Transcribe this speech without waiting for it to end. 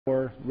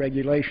for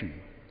regulation.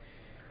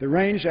 The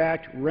REINS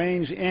Act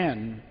reins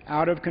in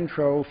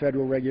out-of-control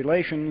federal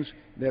regulations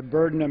that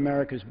burden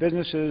America's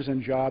businesses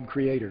and job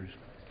creators.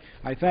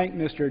 I thank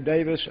Mr.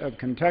 Davis of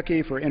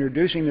Kentucky for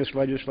introducing this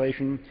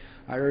legislation.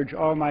 I urge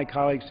all my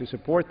colleagues to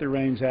support the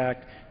REINS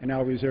Act, and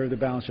I'll reserve the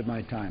balance of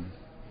my time.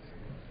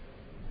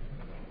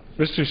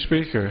 Mr.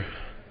 Speaker,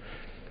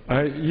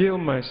 I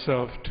yield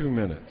myself 2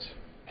 minutes.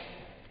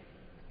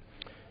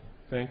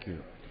 Thank you.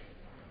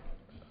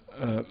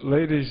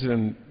 Ladies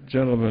and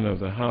gentlemen of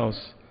the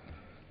House,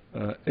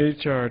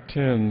 H.R.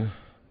 10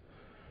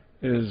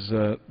 is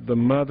the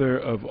mother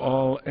of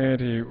all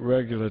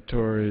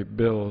anti-regulatory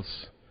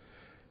bills.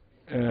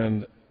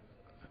 And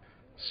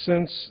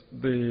since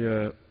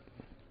the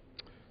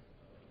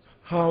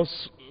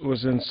House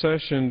was in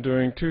session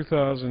during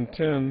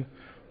 2010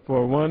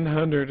 for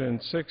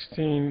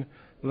 116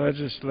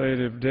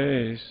 legislative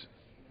days,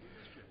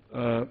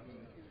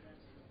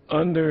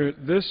 under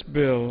this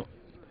bill,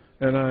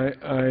 and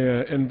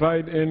I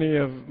invite any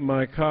of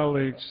my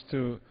colleagues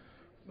to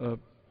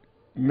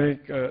make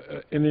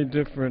any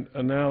different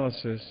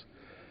analysis,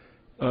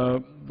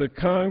 the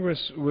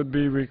Congress would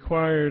be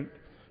required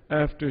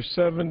after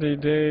 70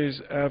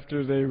 days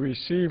after they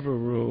receive a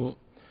rule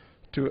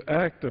to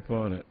act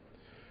upon it.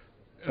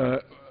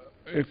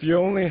 If you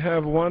only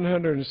have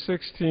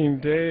 116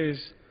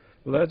 days,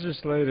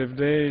 legislative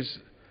days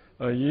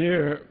a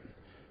year,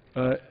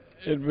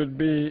 it would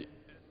be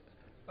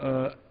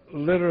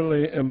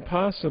literally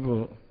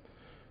impossible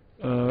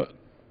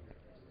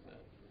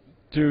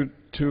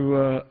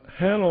to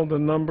handle the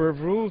number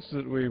of rules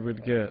that we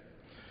would get.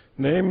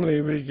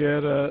 Namely, we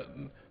get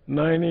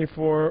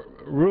 94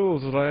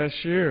 rules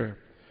last year,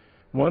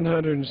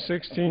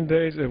 116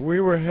 days. If we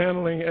were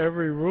handling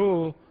every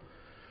rule,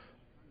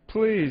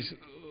 please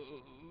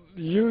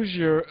use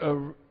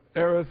your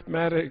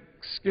arithmetic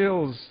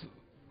skills,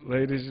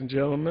 ladies and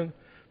gentlemen.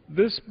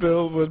 This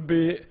bill would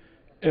be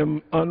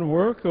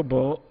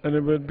unworkable, and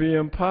it would be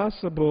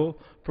impossible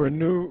for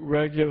new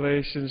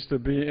regulations to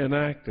be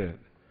enacted.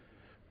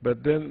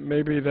 But then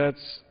maybe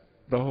that's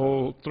the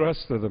whole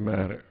thrust of the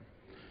matter.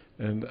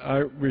 And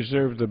I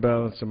reserve the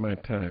balance of my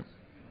time.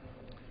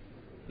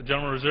 The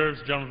gentleman reserves.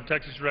 The gentleman from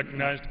Texas is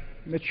recognized.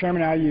 Mr.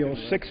 Chairman, I yield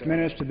 6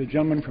 minutes to the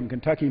gentleman from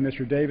Kentucky,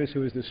 Mr. Davis,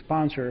 who is the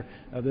sponsor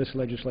of this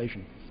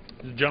legislation.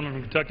 The gentleman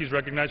from Kentucky is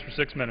recognized for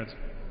 6 minutes.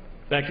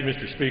 Thank you,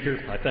 Mr. Speaker.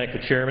 I thank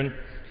the chairman.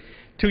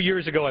 2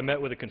 years ago, I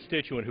met with a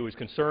constituent who was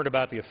concerned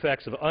about the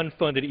effects of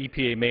unfunded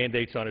EPA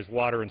mandates on his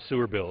water and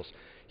sewer bills.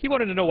 He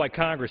wanted to know why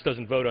Congress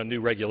doesn't vote on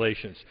new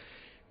regulations.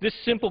 This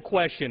simple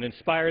question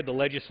inspired the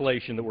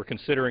legislation that we're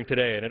considering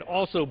today, and it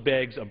also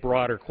begs a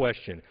broader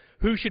question.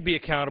 Who should be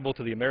accountable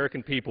to the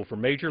American people for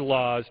major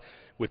laws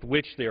with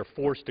which they are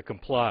forced to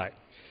comply?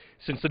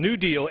 Since the New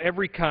Deal,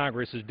 every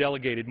Congress has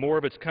delegated more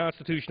of its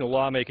constitutional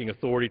lawmaking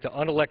authority to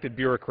unelected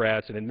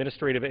bureaucrats and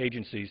administrative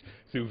agencies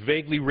through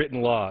vaguely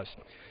written laws.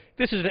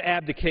 This is an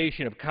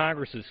abdication of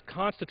Congress's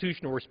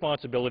constitutional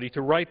responsibility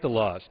to write the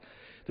laws.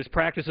 This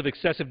practice of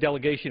excessive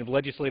delegation of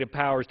legislative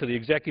powers to the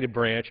executive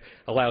branch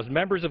allows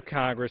members of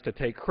Congress to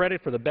take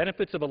credit for the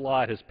benefits of a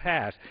law it has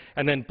passed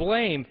and then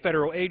blame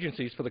federal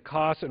agencies for the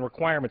costs and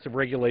requirements of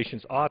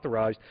regulations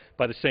authorized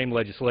by the same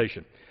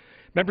legislation.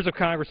 Members of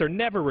Congress are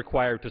never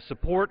required to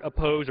support,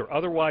 oppose, or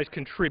otherwise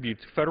contribute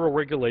to federal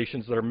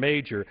regulations that are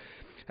major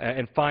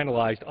and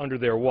finalized under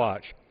their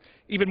watch.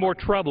 Even more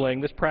troubling,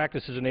 this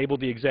practice has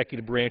enabled the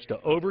executive branch to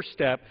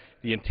overstep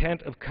the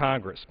intent of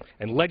Congress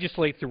and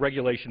legislate through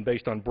regulation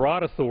based on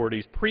broad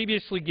authorities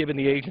previously given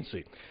the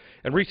agency.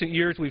 In recent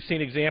years, we've seen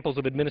examples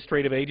of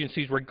administrative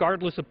agencies,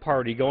 regardless of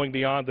party, going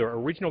beyond their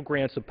original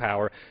grants of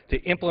power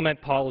to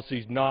implement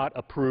policies not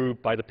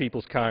approved by the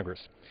People's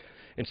Congress.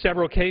 In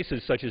several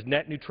cases, such as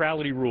net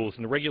neutrality rules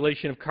and the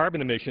regulation of carbon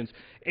emissions,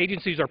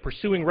 agencies are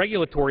pursuing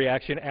regulatory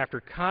action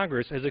after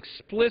Congress has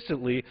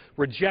explicitly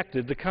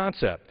rejected the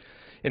concept.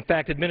 In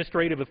fact,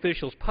 administrative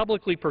officials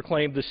publicly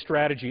proclaimed this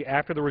strategy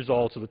after the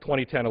results of the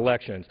 2010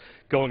 elections,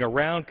 going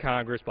around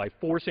Congress by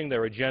forcing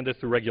their agenda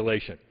through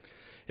regulation.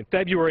 In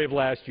February of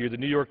last year, the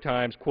New York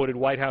Times quoted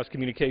White House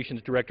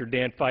Communications Director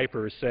Dan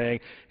Pfeiffer as saying,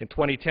 in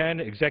 2010,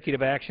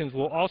 executive actions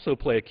will also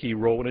play a key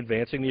role in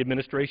advancing the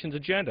administration's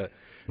agenda.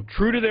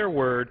 True to their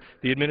word,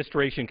 the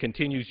administration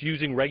continues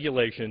using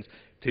regulations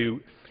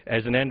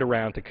as an end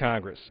around to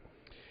Congress.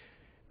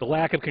 The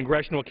lack of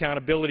congressional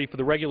accountability for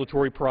the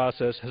regulatory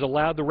process has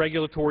allowed the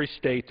regulatory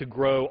state to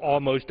grow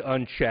almost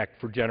unchecked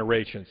for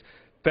generations.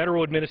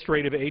 Federal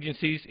administrative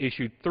agencies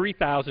issued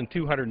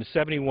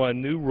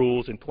 3,271 new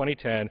rules in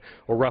 2010,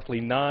 or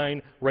roughly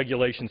 9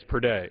 regulations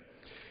per day.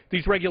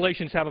 These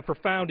regulations have a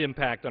profound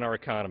impact on our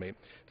economy.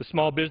 The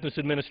Small Business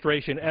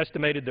Administration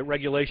estimated that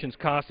regulations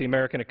cost the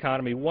American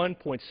economy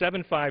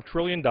 $1.75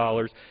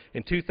 trillion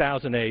in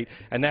 2008,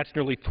 and that's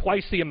nearly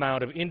twice the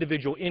amount of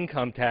individual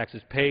income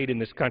taxes paid in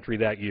this country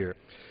that year.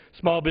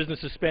 Small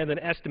businesses spend an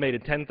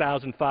estimated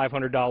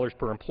 $10,500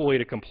 per employee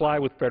to comply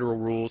with federal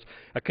rules,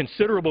 a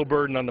considerable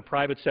burden on the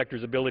private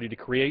sector's ability to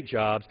create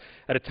jobs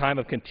at a time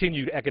of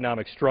continued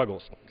economic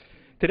struggles.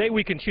 Today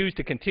we can choose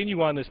to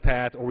continue on this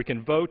path, or we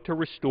can vote to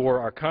restore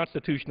our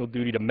constitutional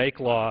duty to make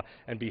law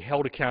and be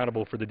held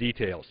accountable for the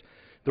details.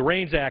 The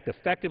REINS Act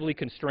effectively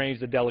constrains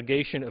the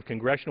delegation of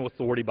congressional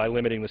authority by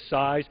limiting the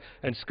size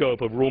and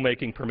scope of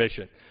rulemaking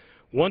permission.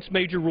 Once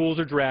major rules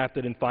are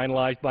drafted and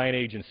finalized by an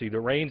agency, the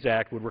REINS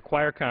Act would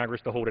require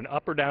Congress to hold an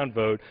up or down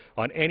vote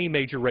on any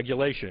major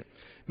regulation.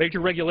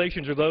 Major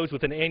regulations are those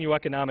with an annual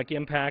economic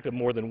impact of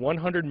more than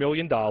 $100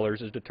 million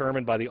as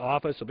determined by the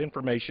Office of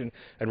Information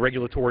and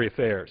Regulatory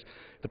Affairs.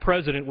 The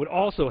President would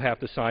also have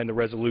to sign the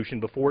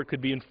resolution before it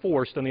could be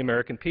enforced on the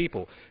American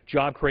people,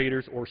 job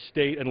creators, or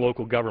state and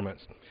local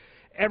governments.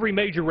 Every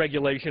major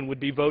regulation would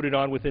be voted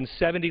on within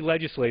 70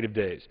 legislative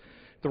days.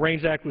 The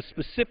REINS Act was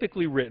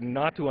specifically written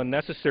not to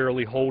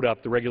unnecessarily hold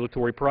up the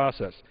regulatory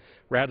process.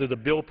 Rather, the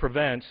bill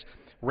prevents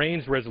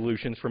REINS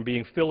resolutions from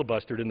being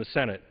filibustered in the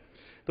Senate.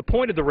 The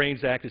point of the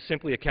REINS Act is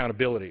simply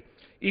accountability.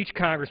 Each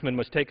congressman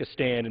must take a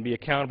stand and be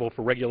accountable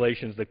for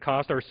regulations that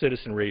cost our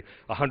citizenry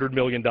 $100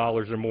 million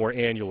or more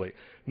annually.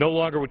 No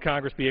longer would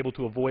Congress be able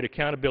to avoid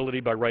accountability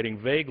by writing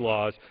vague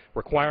laws,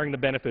 requiring the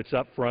benefits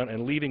up front,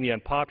 and leaving the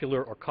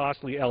unpopular or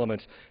costly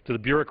elements to the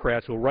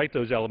bureaucrats who will write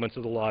those elements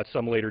of the law at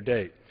some later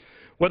date.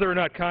 Whether or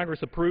not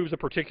Congress approves a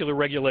particular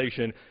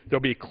regulation,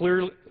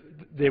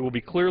 they will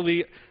be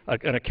clearly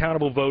an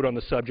accountable vote on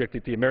the subject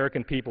that the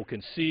American people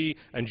can see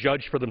and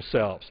judge for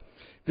themselves.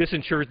 This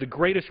ensures the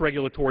greatest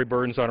regulatory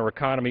burdens on our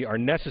economy are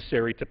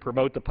necessary to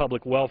promote the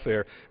public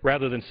welfare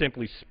rather than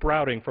simply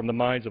sprouting from the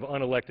minds of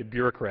unelected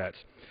bureaucrats.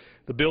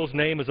 The bill's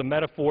name as a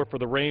metaphor for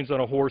the reins on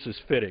a horse is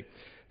fitting.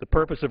 The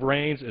purpose of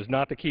reins is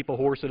not to keep a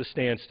horse at a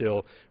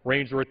standstill.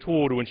 Reins are a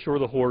tool to ensure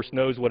the horse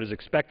knows what is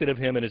expected of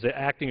him and is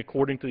acting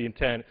according to the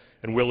intent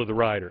and will of the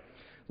rider.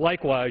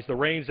 Likewise, the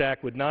REINS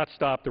Act would not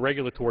stop the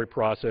regulatory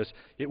process.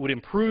 It would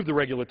improve the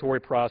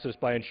regulatory process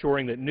by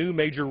ensuring that new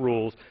major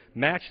rules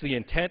match the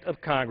intent of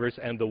Congress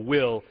and the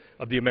will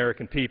of the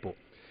American people.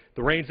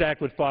 The REINS Act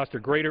would foster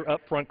greater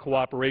upfront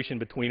cooperation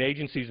between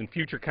agencies and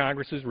future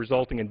Congresses,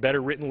 resulting in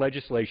better written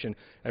legislation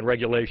and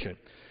regulation.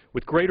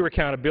 With greater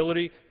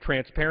accountability,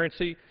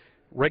 transparency,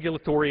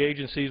 regulatory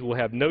agencies will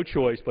have no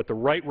choice but to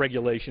write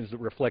regulations that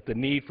reflect the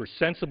need for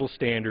sensible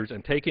standards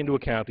and take into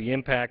account the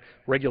impact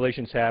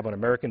regulations have on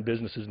American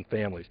businesses and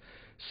families.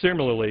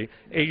 Similarly,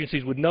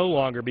 agencies would no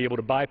longer be able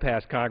to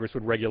bypass Congress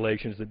with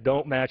regulations that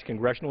don't match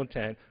congressional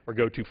intent or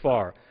go too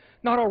far.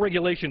 Not all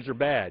regulations are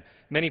bad.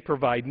 Many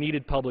provide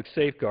needed public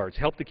safeguards,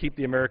 help to keep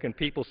the American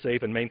people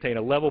safe, and maintain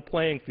a level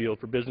playing field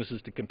for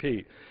businesses to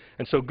compete.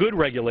 And so good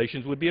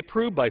regulations would be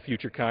approved by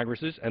future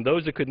Congresses, and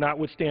those that could not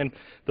withstand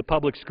the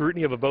public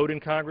scrutiny of a vote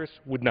in Congress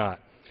would not.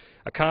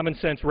 A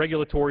common-sense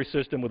regulatory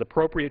system with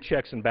appropriate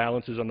checks and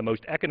balances on the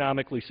most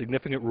economically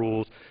significant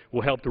rules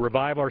will help to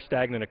revive our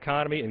stagnant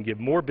economy and give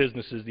more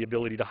businesses the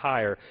ability to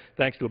hire,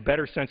 thanks to a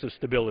better sense of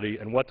stability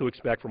and what to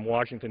expect from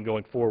Washington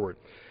going forward.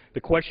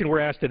 The question we're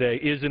asked today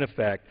is, in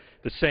effect,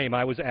 the same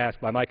I was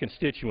asked by my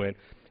constituent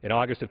in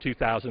August of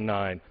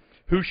 2009.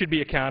 Who should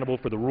be accountable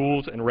for the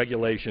rules and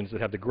regulations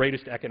that have the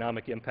greatest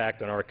economic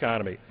impact on our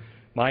economy?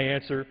 My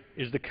answer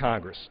is the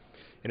Congress.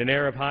 In an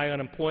era of high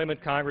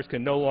unemployment, Congress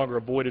can no longer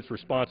avoid its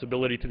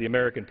responsibility to the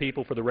American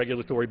people for the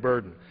regulatory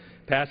burden.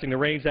 Passing the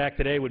REINS Act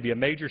today would be a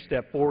major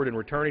step forward in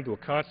returning to a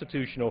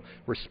constitutional,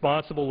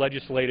 responsible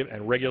legislative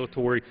and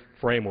regulatory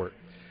framework.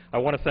 I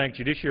want to thank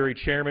Judiciary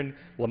Chairman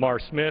Lamar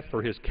Smith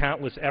for his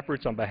countless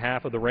efforts on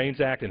behalf of the REINS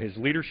Act and his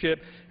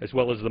leadership, as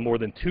well as the more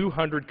than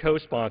 200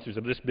 co-sponsors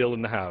of this bill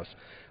in the House.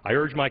 I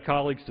urge my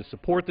colleagues to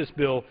support this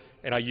bill,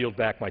 and I yield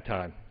back my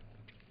time.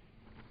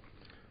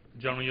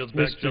 The gentleman yields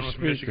back. The gentleman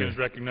from Michigan is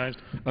recognized.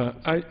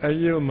 I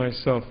yield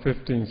myself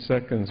 15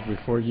 seconds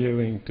before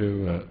yielding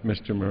to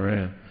Mr.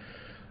 Moran.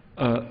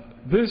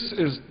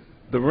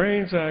 The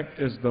REINS Act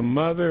is the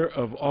mother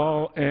of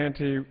all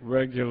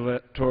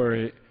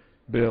anti-regulatory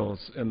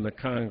bills in the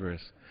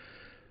Congress.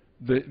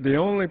 The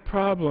only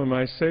problem,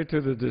 I say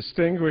to the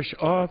distinguished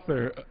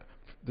author,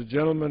 the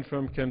gentleman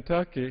from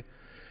Kentucky,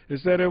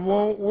 is that it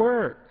won't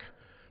work.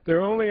 There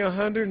are only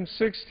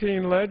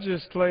 116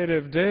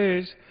 legislative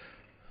days.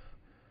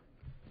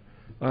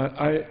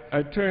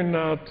 I turn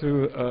now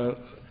to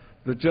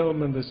the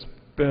gentleman that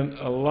spent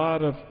a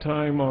lot of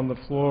time on the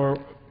floor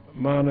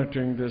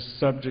monitoring this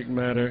subject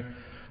matter.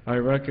 I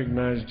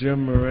recognize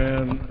Jim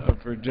Moran of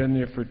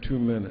Virginia for 2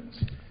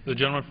 minutes. The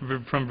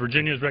gentleman from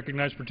Virginia is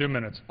recognized for 2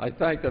 minutes. I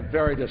thank the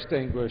very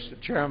distinguished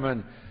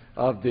chairman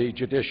of the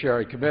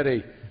Judiciary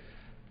Committee.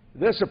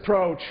 This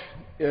approach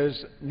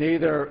is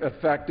neither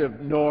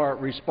effective nor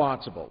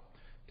responsible.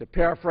 To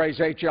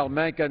paraphrase H.L.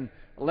 Mencken,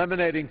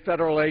 eliminating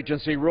federal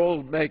agency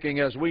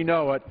rulemaking as we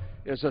know it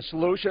is a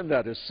solution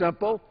that is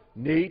simple,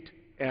 neat,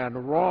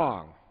 and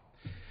wrong.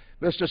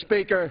 Mr.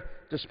 Speaker,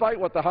 despite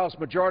what the House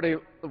majority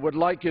would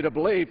like you to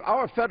believe,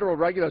 our federal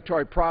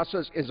regulatory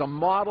process is a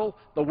model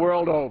the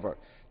world over.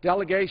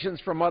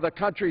 Delegations from other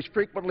countries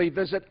frequently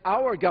visit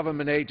our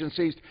government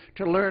agencies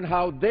to learn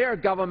how their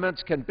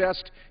governments can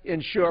best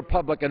ensure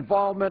public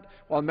involvement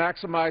while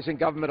maximizing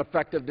government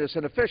effectiveness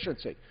and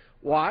efficiency.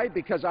 Why?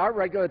 Because our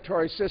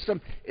regulatory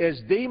system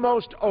is the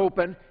most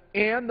open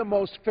and the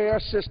most fair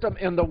system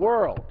in the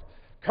world.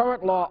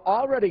 Current law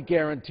already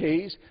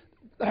guarantees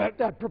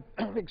that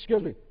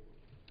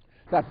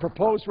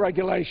proposed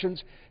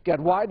regulations get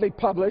widely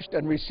published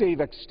and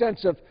receive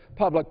extensive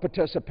public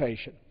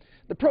participation.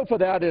 The proof of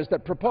that is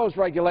that proposed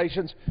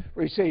regulations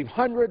receive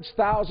hundreds,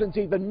 thousands,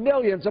 even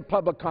millions of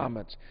public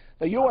comments.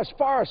 The U.S.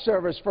 Forest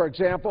Service, for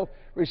example,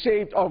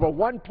 received over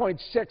 1.6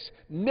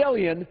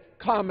 million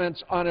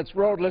comments on its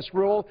roadless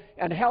rule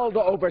and held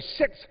over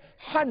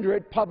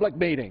 600 public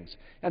meetings.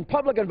 And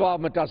public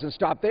involvement doesn't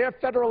stop there.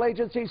 Federal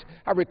agencies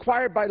are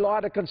required by law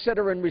to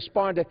consider and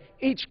respond to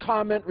each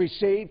comment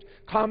received.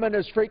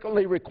 Commenters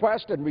frequently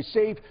request and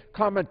receive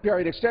comment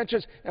period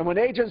extensions, and when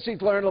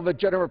agencies learn of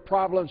legitimate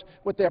problems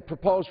with their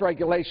proposed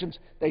regulations,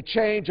 they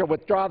change or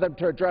withdraw them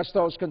to address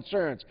those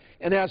concerns.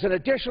 And as an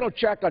additional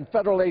check on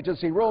federal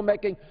agency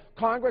rulemaking,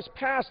 Congress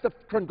passed the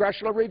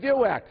Congressional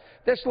Review Act.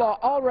 This law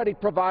already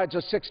provides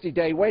a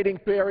 60-day waiting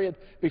period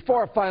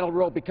before a final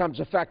rule becomes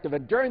effective,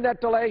 and during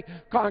that delay,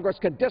 Congress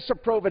can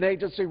disapprove an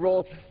agency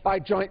rule by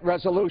joint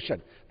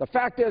resolution. The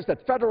fact is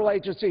that federal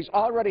agencies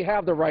already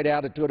have the right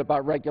attitude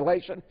about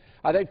regulation.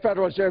 I think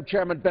Federal Reserve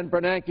Chairman Ben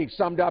Bernanke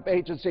summed up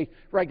agency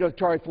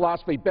regulatory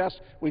philosophy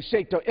best. We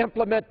seek to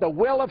implement the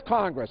will of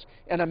Congress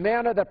in a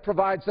manner that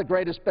provides the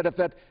greatest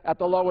benefit at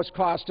the lowest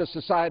cost to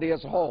society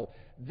as a whole.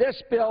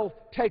 This bill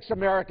takes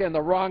America in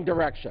the wrong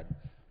direction,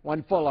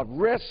 one full of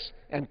risks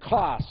and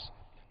costs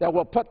that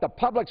will put the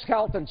public's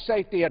health and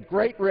safety at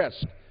great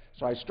risk.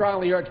 So I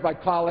strongly urge my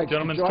colleagues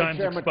to join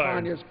Chairman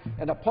Conyers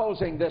in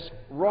opposing this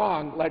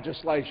wrong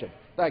legislation.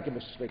 Thank you,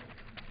 Mr. Speaker.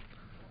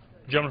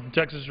 The gentleman from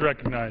Texas is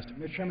recognized.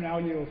 Mr. Chairman,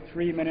 I'll yield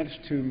 3 minutes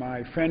to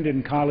my friend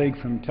and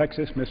colleague from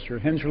Texas, Mr.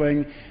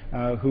 Hensling,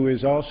 who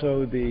is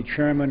also the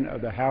chairman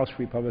of the House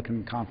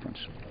Republican Conference.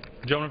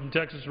 The gentleman from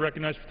Texas is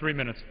recognized for 3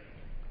 minutes.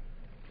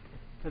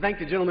 I thank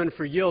the gentleman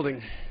for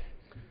yielding.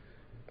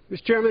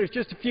 Mr. Chairman, it was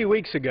just a few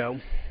weeks ago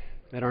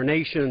that our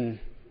nation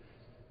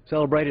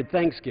celebrated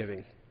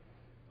Thanksgiving.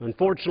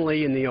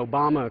 Unfortunately, in the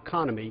Obama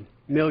economy,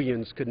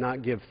 millions could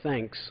not give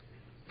thanks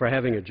for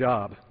having a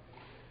job.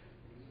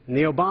 In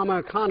the Obama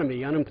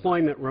economy,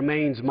 unemployment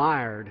remains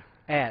mired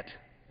at,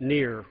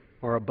 near,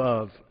 or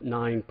above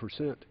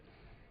 9%.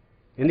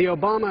 In the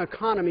Obama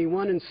economy,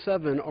 1 in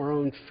 7 are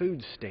on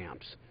food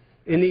stamps.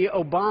 In the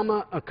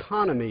Obama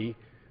economy,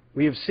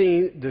 we have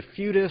seen the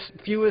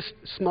fewest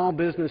small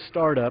business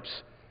startups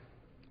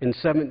in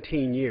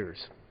 17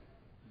 years.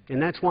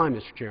 And that's why,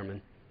 Mr.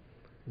 Chairman,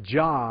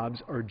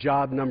 jobs are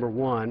job number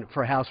 1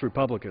 for House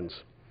Republicans.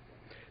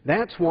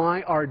 That's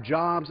why our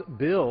jobs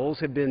bills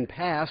have been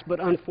passed, but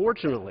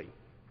unfortunately,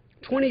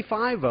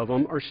 25 of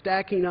them are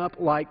stacking up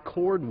like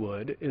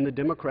cordwood in the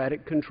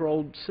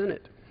Democratic-controlled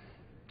Senate.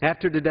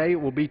 After today,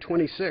 it will be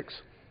 26,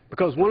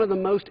 because one of the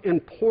most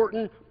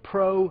important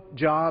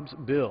pro-jobs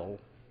bill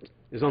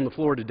is on the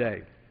floor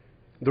today,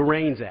 the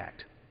REINS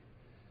Act.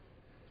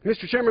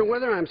 Mr. Chairman,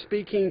 whether I'm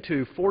speaking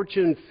to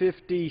Fortune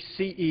 50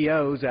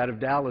 CEOs out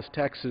of Dallas,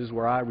 Texas,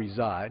 where I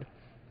reside,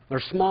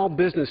 or small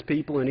business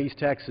people in East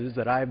Texas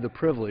that I have the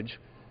privilege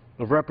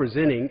of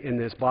representing in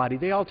this body,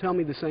 they all tell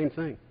me the same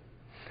thing.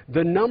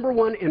 The number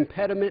 1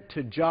 impediment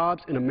to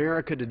jobs in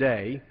America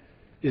today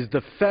is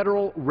the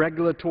federal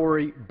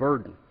regulatory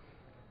burden.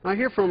 I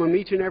hear from them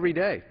each and every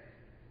day.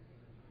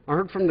 I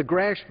heard from the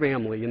Grash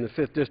family in the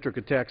 5th District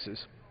of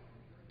Texas.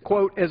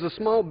 Quote, as a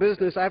small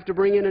business, I have to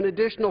bring in an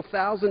additional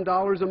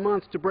 $1,000 a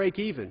month to break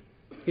even.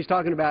 He's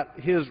talking about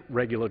his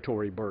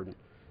regulatory burden.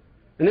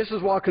 And this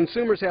is while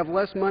consumers have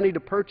less money to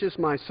purchase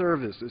my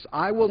services.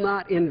 I will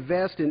not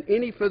invest in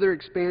any further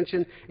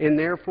expansion and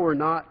therefore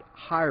not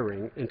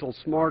hiring until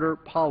smarter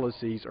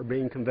policies are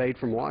being conveyed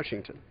from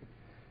Washington.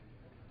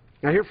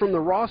 I hear from the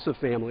Rossa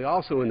family,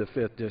 also in the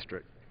 5th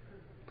District,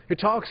 who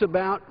talks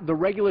about the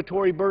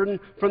regulatory burden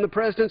from the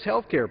President's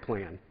health care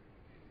plan.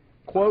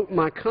 Quote,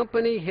 my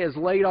company has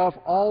laid off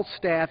all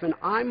staff and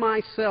I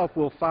myself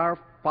will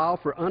file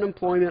for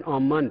unemployment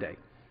on Monday.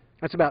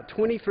 That's about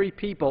 23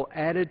 people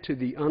added to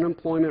the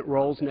unemployment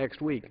rolls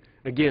next week,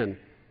 again,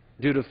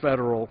 due to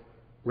federal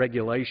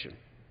regulation.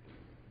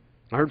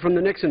 I heard from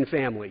the Nixon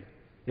family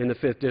in the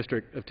 5th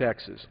District of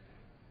Texas.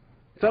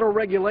 Federal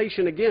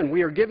regulation, again,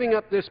 we are giving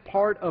up this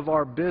part of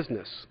our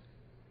business.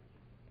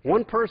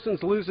 One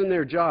person's losing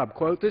their job.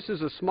 Quote, this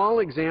is a small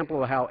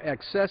example of how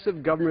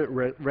excessive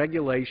government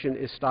regulation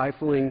is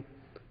stifling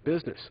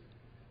business.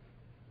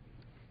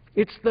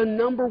 It's the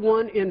number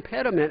 1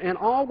 impediment, and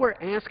all we're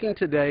asking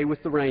today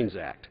with the REINS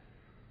Act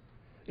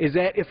is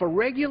that if a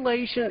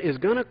regulation is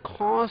going to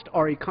cost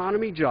our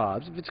economy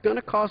jobs, if it's going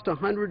to cost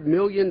 $100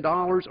 million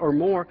or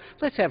more,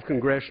 let's have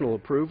congressional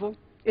approval.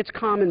 It's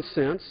common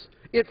sense.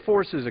 It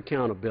forces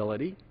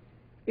accountability.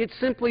 It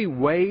simply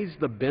weighs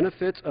the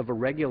benefits of a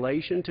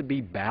regulation to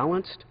be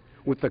balanced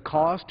with the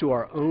cost to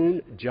our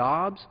own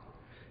jobs.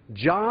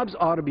 Jobs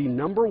ought to be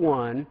number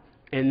 1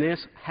 in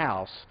this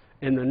House.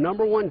 And the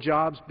number 1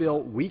 jobs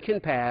bill we can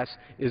pass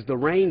is the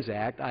REINS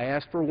Act. I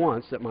ask for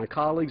once that my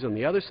colleagues on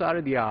the other side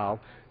of the aisle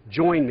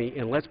join me,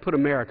 and let's put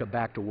America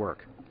back to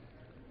work.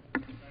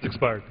 It's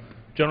expired.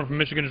 The gentleman from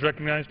Michigan is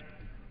recognized.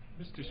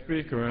 Mr.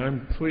 Speaker,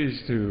 I'm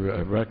pleased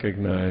to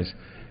recognize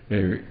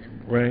a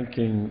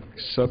ranking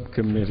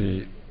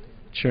subcommittee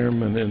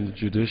chairman in the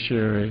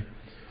Judiciary,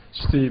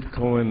 Steve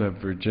Cohen of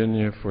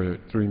Virginia, for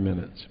 3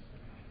 minutes.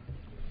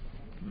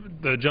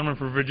 The gentleman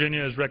from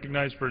Virginia is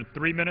recognized for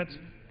 3 minutes.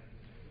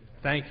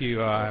 Thank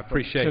you. I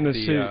appreciate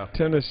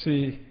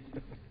Tennessee.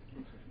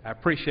 I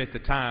appreciate the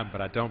time,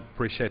 but I don't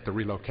appreciate the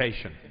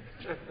relocation.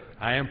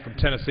 I am from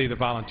Tennessee, the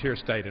volunteer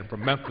state, and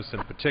from Memphis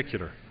in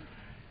particular.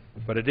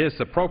 But it is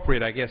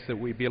appropriate, I guess, that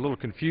we be a little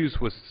confused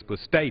with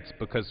states,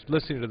 because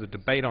listening to the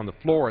debate on the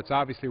floor, it's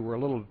obviously we're a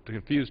little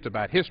confused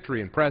about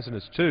history and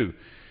presidents, too.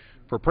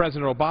 For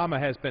President Obama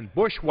has been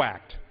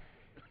bushwhacked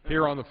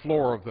here on the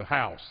floor of the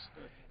House.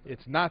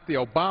 It's not the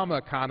Obama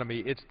economy,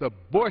 it's the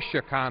Bush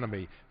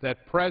economy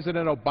that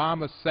President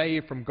Obama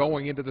saved from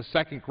going into the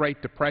second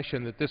Great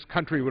Depression that this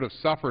country would have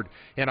suffered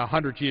in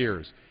 100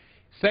 years.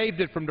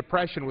 Saved it from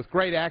depression with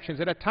great actions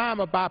at a time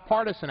of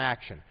bipartisan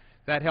action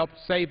that helped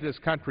save this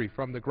country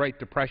from the Great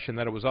Depression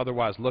that it was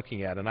otherwise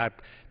looking at. And I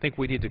think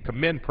we need to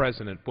commend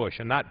President Bush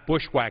and not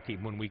bushwhack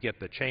him when we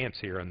get the chance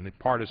here in the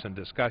partisan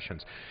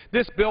discussions.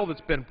 This bill that's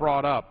been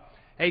brought up,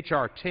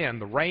 H.R. 10,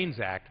 the REINS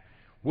Act,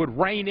 would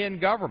rein in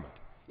government.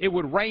 It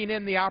would rein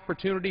in the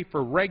opportunity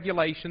for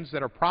regulations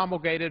that are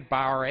promulgated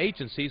by our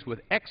agencies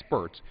with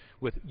experts,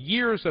 with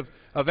years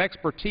of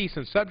expertise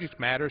in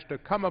subject matters to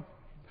come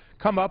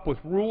up with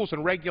rules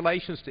and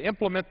regulations to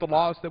implement the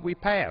laws that we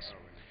pass.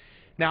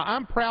 Now,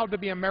 I'm proud to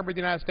be a member of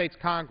the United States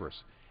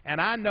Congress,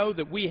 and I know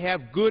that we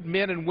have good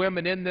men and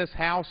women in this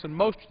House, and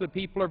most of the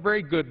people are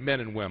very good men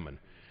and women.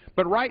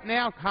 But right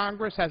now,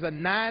 Congress has a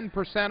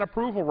 9%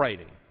 approval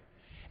rating,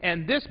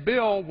 and this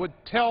bill would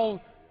tell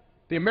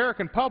the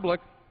American public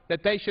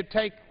that they should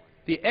take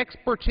the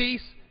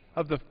expertise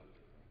of the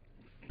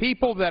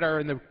people that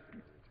are in the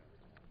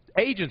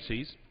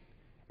agencies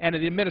and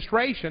in the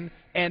administration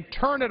and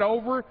turn it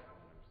over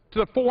to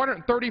the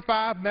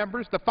 435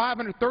 members, the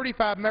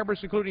 535 members,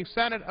 including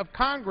Senate of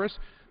Congress,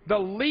 the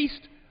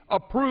least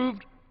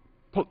approved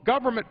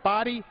government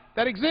body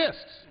that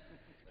exists.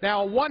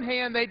 Now, on one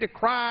hand, they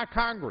decry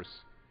Congress.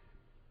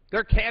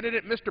 Their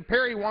candidate, Mr.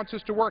 Perry, wants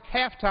us to work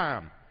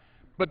half-time.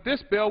 But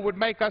this bill would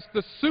make us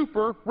the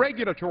super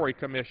regulatory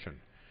commission.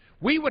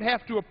 We would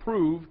have to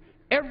approve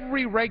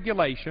every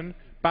regulation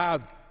by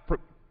a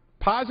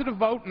positive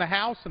vote in the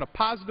House and a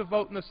positive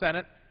vote in the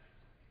Senate,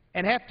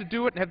 and have to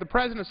do it and have the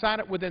President sign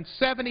it within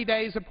 70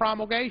 days of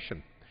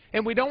promulgation.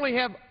 And we'd only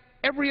have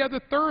every other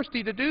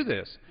Thursday to do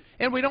this.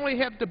 And we'd only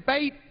have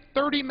debate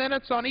 30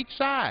 minutes on each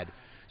side.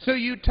 So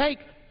you take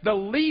the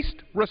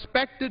least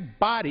respected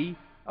body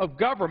of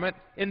government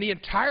in the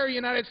entire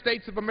United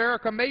States of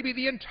America, maybe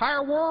the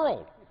entire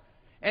world,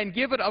 and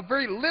give it a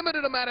very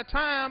limited amount of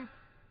time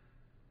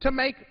to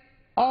make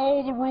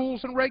all the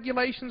rules and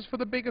regulations for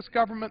the biggest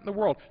government in the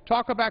world.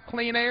 Talk about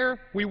clean air,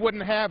 we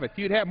wouldn't have it.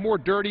 You'd have more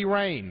dirty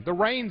rain. The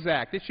REINS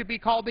Act, it should be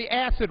called the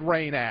Acid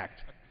Rain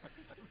Act.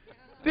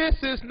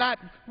 This is not,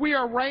 we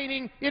are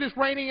raining, it is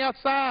raining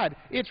outside.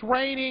 It's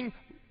raining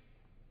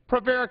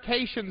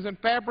prevarications and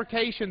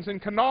fabrications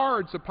and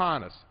canards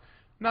upon us,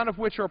 none of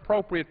which are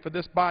appropriate for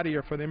this body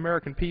or for the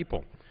American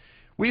people.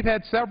 We've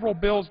had several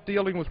bills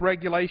dealing with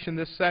regulation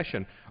this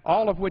session,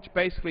 all of which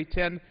basically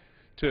tend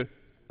to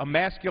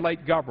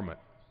emasculate government,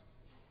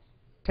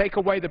 take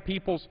away the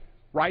people's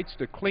rights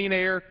to clean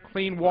air,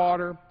 clean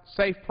water,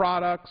 safe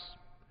products,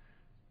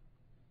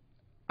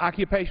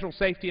 occupational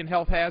safety and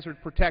health hazard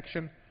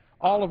protection,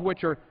 all of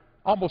which are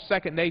almost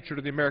second nature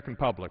to the American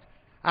public.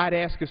 I'd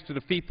ask us to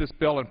defeat this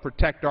bill and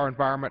protect our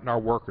environment and our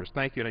workers.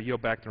 Thank you, and I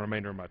yield back the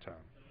remainder of my time.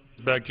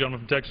 Back,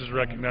 gentleman from Texas,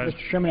 recognized.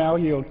 Mr. Chairman, I'll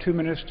yield 2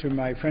 minutes to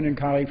my friend and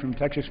colleague from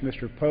Texas,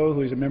 Mr. Poe,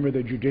 who is a member of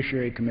the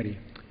Judiciary Committee.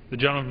 The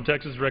gentleman from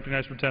Texas is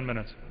recognized for 10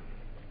 minutes.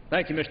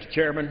 Thank you, Mr.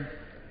 Chairman.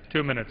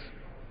 2 minutes.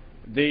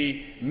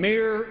 The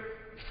mere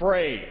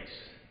phrase,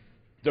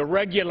 the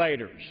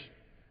regulators,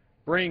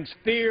 brings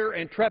fear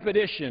and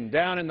trepidation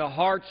down in the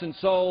hearts and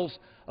souls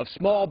of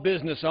small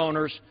business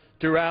owners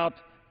throughout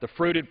the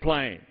fruited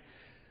plain.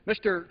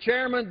 Mr.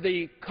 Chairman,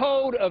 the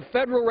Code of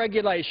Federal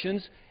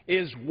Regulations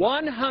is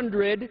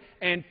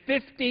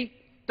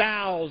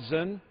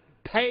 150,000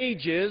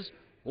 pages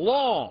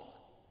long.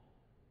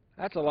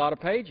 That's a lot of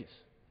pages.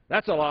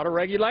 That's a lot of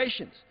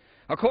regulations.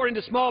 According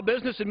to Small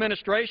Business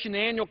Administration, the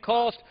annual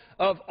cost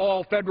of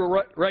all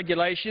federal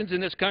regulations in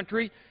this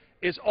country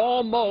is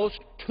almost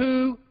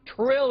 $2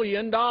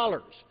 trillion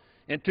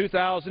in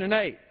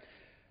 2008.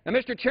 Now,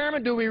 Mr.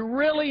 Chairman, do we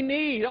really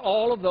need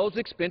all of those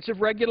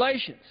expensive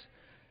regulations?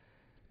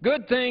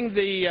 Good thing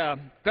the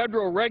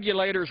federal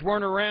regulators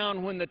weren't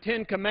around when the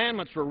Ten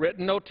Commandments were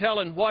written. No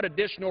telling what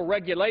additional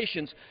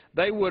regulations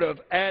they would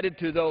have added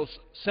to those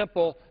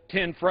simple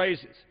 10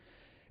 phrases.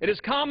 It is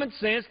common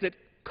sense that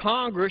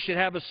Congress should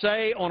have a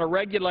say on a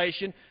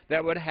regulation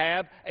that would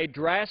have a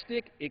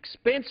drastic,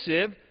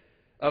 expensive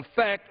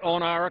effect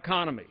on our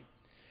economy.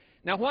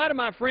 Now, why do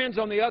my friends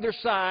on the other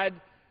side,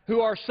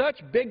 who are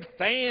such big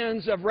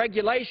fans of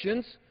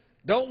regulations,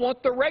 don't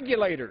want the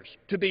regulators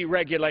to be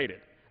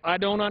regulated? I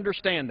don't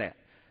understand that.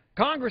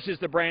 Congress is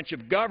the branch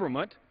of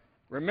government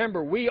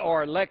Remember, we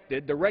are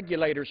elected. The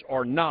regulators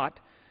are not.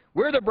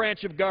 We're the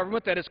branch of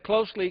government that is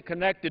closely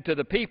connected to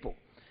the people.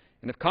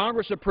 And if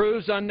Congress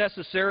approves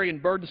unnecessary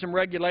and burdensome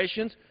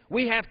regulations,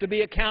 we have to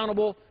be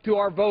accountable to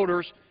our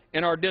voters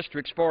in our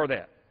districts for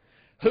that.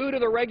 Who do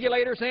the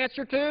regulators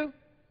answer to?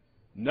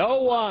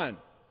 No one.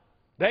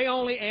 They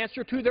only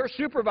answer to their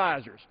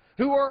supervisors,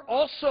 who are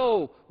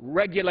also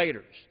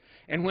regulators.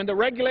 And when the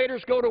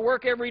regulators go to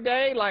work every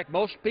day, like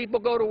most people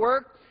go to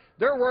work,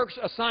 their work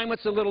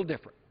assignment's a little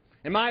different.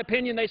 In my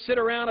opinion, they sit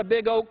around a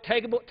big oak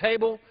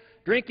table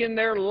drinking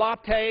their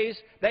lattes,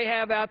 they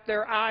have out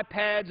their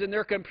iPads and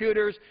their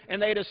computers,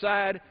 and they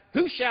decide,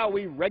 who shall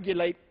we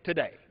regulate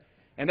today?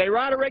 And they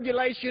write a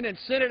regulation and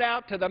send it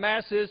out to the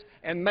masses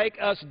and make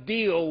us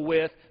deal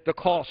with the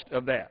cost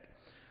of that.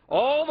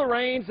 All the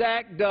REINS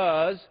Act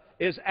does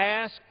is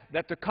ask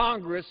that the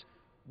Congress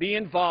be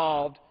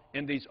involved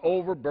in these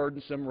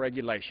overburdensome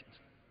regulations.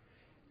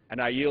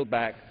 And I yield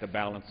back the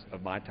balance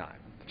of my time.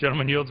 The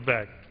gentleman yields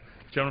back.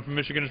 The gentleman from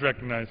Michigan is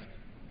recognized.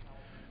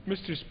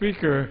 Mr.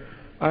 Speaker,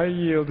 I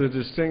yield the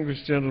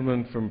distinguished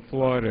gentleman from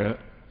Florida,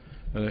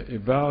 a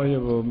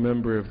valuable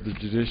member of the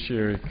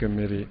Judiciary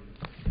Committee,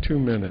 2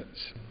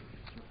 minutes.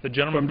 The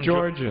gentleman from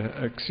Georgia,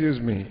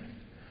 excuse me.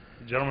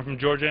 The gentleman from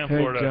Georgia and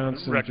Hank Florida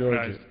Johnson,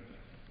 recognized. Georgia.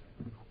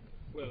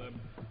 Well,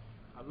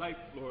 I like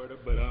Florida,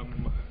 but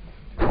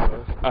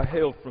I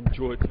hail from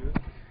Georgia,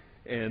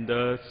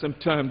 and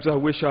sometimes I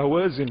wish I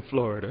was in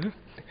Florida.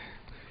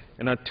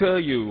 And I tell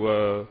you,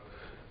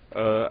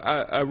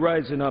 I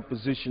rise in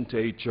opposition to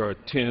H.R.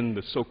 10,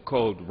 the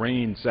so-called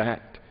REINS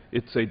Act.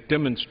 It's a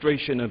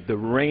demonstration of the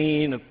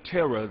reign of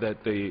terror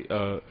that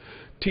the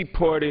Tea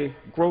Party,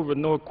 Grover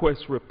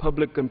Norquist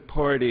Republican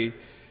Party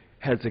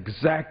has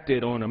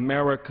exacted on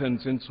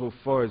Americans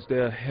insofar as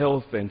their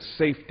health and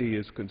safety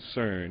is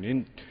concerned,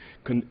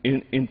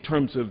 in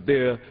terms of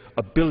their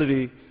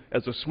ability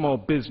as a small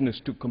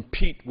business to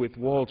compete with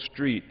Wall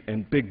Street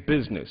and big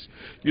business.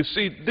 You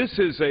see, this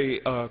is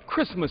a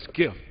Christmas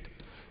gift.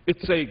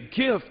 It's a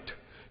gift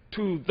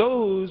to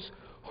those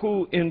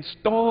who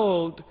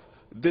installed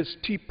this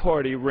Tea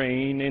Party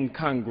reign in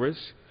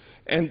Congress.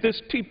 And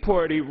this Tea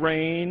Party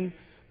reign,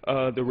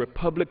 the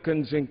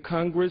Republicans in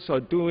Congress are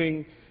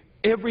doing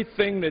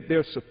everything that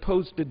they're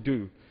supposed to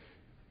do.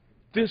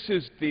 This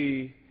is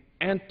the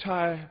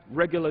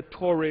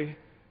anti-regulatory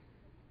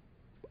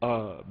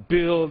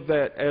bill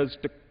that, as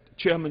the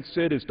chairman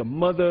said, is the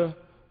mother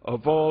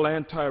of all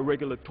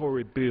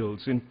anti-regulatory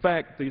bills. In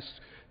fact, these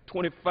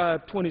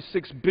 25,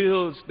 26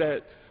 bills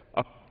that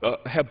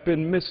have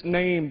been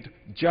misnamed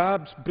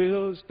jobs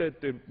bills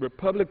that the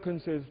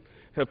Republicans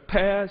have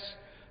passed,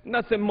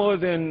 nothing more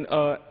than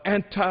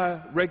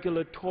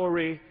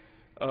anti-regulatory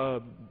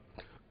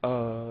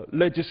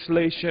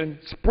legislation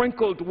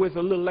sprinkled with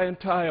a little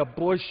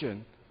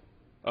anti-abortion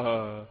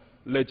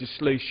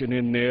legislation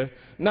in there.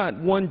 Not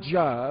one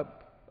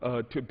job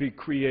to be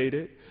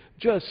created,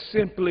 just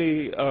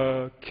simply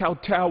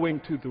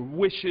kowtowing to the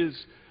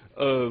wishes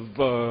of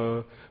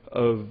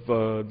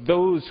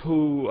those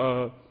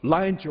who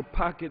lined your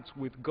pockets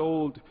with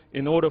gold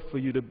in order for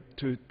you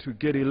to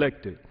get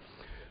elected.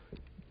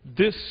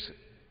 This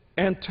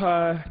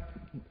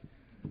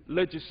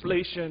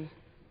anti-legislation,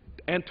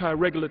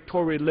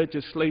 anti-regulatory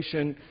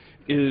legislation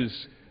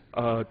is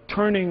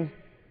turning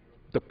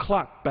the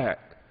clock back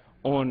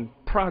on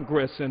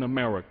progress in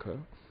America.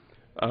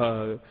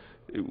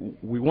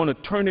 We want to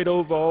turn it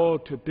over all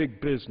to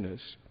big business.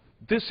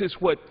 This is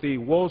what the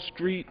Wall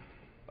Street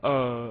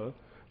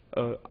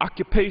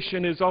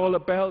occupation is all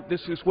about.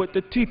 This is what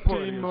the Tea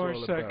Party is all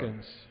about. 15 more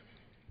seconds.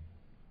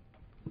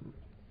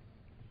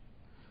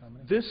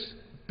 This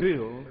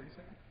bill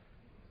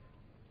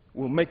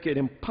will make it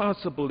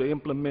impossible to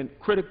implement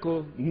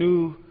critical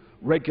new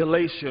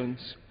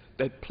regulations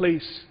that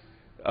place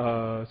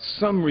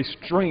some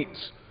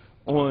restraints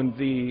on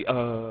the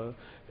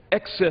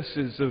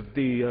excesses of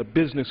the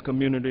business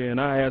community,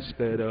 and I ask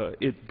that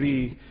it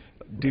be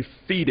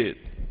defeated.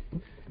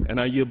 And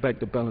I yield back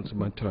the balance of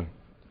my time.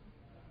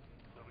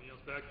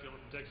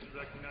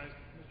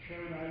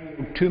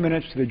 2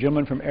 minutes to the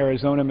gentleman from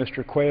Arizona,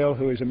 Mr. Quayle,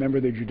 who is a member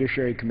of the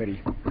Judiciary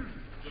Committee.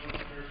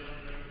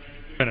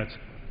 Minutes.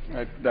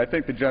 I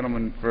thank the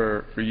gentleman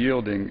for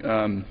yielding.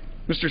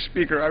 Mr.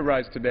 Speaker, I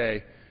rise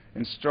today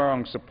in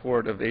strong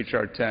support of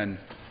H.R. 10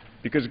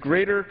 because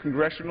greater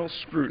congressional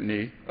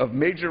scrutiny of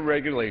major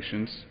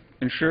regulations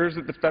ensures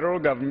that the federal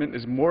government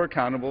is more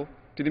accountable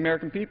to the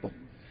American people.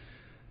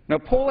 Now,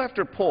 poll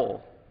after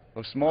poll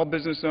of small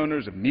business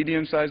owners, of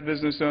medium-sized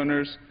business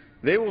owners,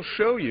 they will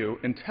show you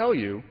and tell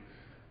you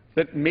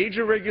that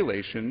major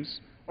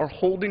regulations are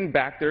holding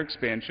back their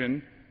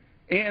expansion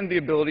and the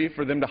ability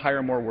for them to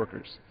hire more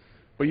workers.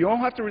 But you don't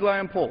have to rely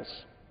on polls.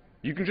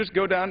 You can just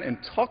go down and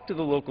talk to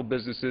the local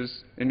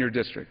businesses in your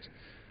district.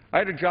 I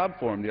had a job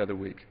forum the other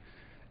week,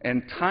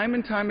 and time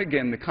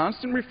again, the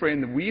constant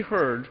refrain that we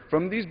heard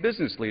from these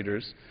business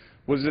leaders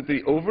was that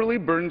the overly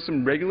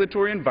burdensome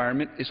regulatory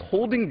environment is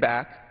holding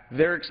back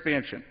their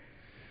expansion.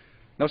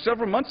 Now,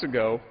 several months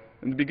ago,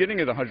 in the beginning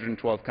of the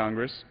 112th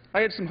Congress, I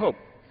had some hope,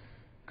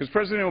 because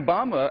President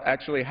Obama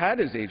actually had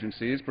his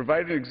agencies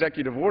provide an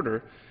executive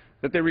order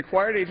that they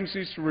required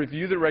agencies to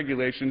review the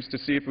regulations to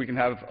see if we can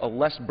have a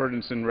less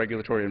burdensome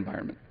regulatory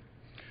environment.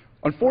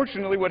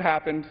 Unfortunately, what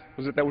happened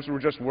was that those were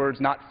just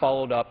words not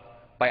followed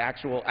up by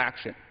actual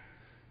action.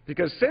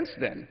 Because since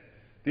then,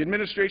 the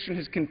administration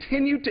has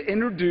continued to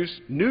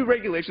introduce new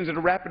regulations at a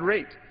rapid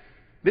rate.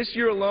 This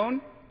year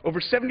alone,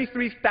 over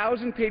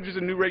 73,000 pages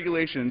of new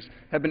regulations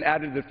have been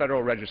added to the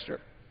Federal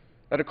Register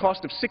at a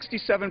cost of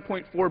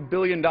 $67.4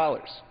 billion. Now,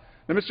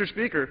 Mr.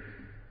 Speaker,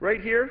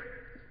 right here,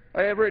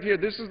 I have right here,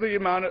 this is the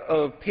amount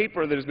of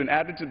paper that has been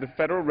added to the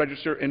Federal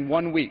Register in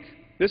 1 week.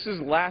 This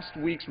is last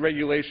week's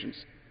regulations.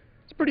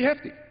 It's pretty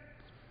hefty.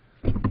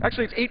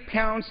 Actually, it's 8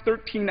 pounds,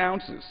 13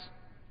 ounces.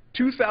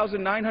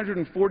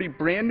 2,940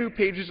 brand new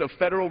pages of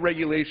federal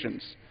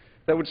regulations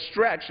that would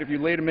stretch, if you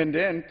laid them end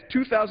to end,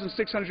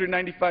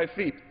 2,695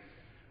 feet.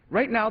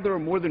 Right now, there are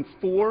more than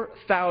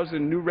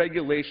 4,000 new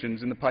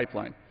regulations in the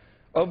pipeline.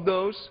 Of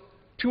those,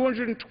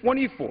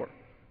 224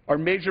 are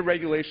major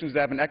regulations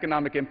that have an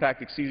economic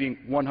impact exceeding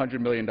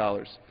 $100 million.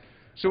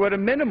 So at a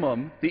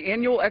minimum, the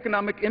annual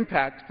economic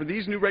impact for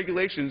these new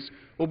regulations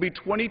will be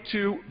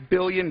 $22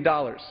 billion.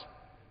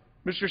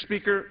 Mr.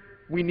 Speaker,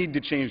 we need to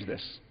change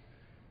this.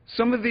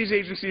 Some of these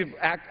agencies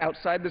act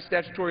outside the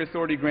statutory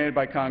authority granted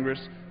by Congress.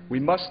 We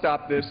must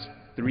stop this.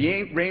 The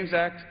REINS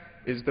Act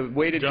is the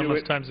way to do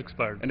it. Time's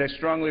expired. And I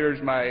strongly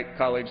urge my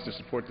colleagues to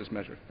support this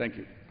measure. Thank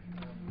you.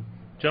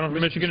 Gentleman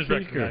from Michigan is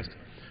recognized.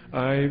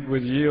 I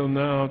would yield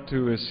now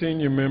to a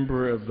senior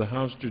member of the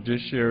House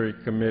Judiciary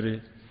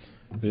Committee,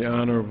 the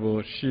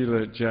Honorable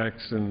Sheila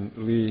Jackson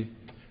Lee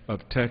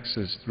of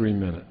Texas, 3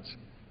 minutes.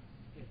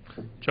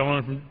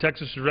 Gentleman from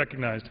Texas is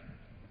recognized.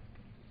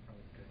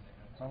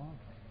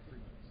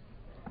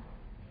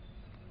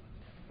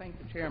 Thank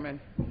the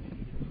Chairman.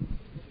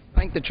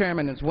 Thank the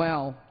Chairman as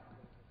well.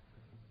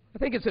 I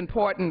think it's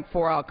important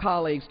for our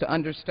colleagues to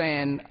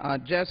understand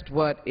just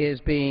what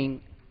is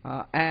being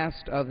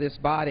asked of this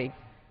body.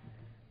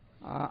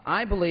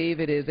 I believe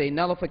it is a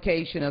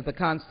nullification of the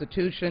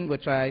Constitution,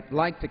 which I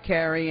like to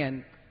carry,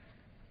 and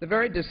the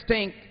very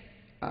distinct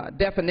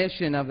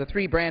definition of the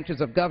 3 branches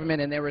of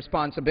government and their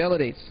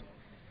responsibilities.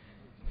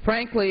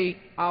 Frankly,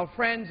 our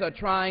friends are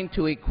trying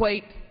to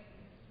equate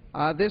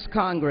this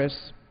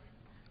Congress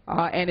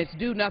and its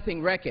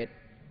do-nothing record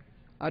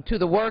to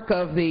the work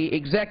of the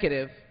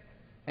executive,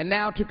 and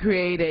now to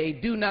create a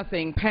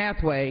do-nothing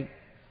pathway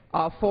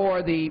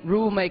for the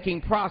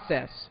rulemaking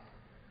process,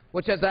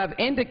 which, as I've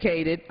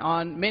indicated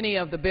on many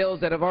of the bills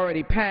that have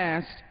already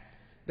passed,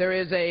 there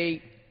is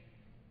a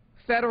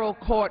federal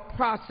court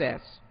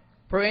process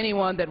for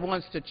anyone that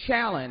wants to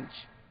challenge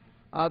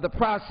the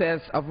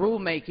process of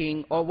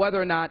rulemaking or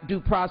whether or not due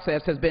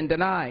process has been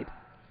denied.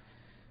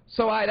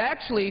 So I'd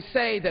actually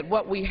say that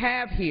what we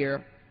have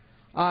here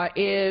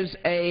is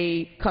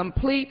a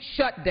complete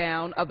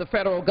shutdown of the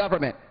federal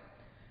government,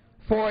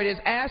 for it is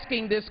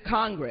asking this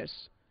Congress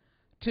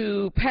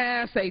to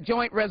pass a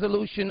joint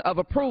resolution of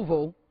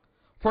approval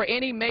for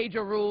any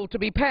major rule to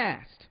be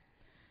passed.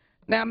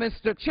 Now,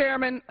 Mr.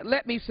 Chairman,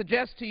 let me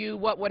suggest to you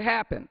what would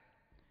happen.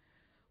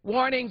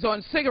 Warnings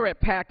on cigarette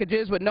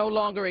packages would no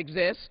longer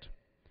exist.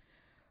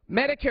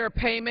 Medicare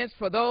payments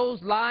for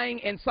those lying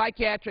in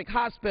psychiatric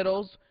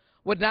hospitals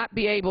would not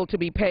be able to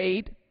be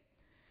paid.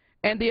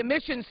 And the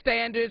emission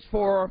standards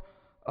for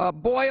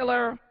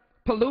boiler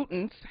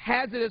pollutants,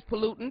 hazardous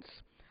pollutants,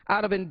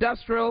 out of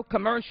industrial,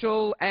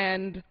 commercial,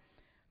 and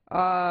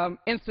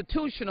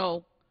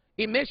institutional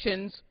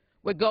emissions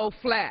would go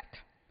flat.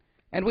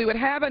 And we would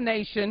have a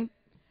nation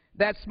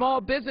that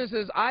small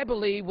businesses, I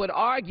believe, would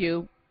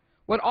argue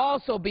would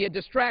also be a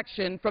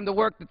distraction from the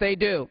work that they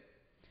do.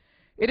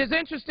 It is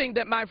interesting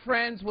that my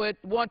friends would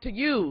want to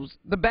use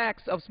the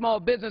backs of small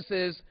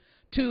businesses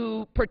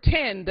to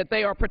pretend that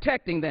they are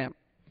protecting them.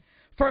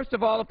 First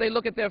of all, if they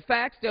look at their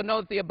facts, they'll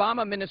know that the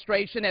Obama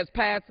administration has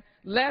passed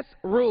less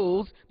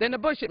rules than the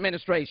Bush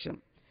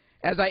administration.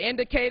 As I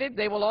indicated,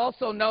 they will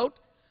also note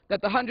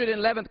that the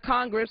 111th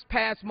Congress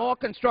passed more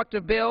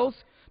constructive bills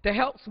to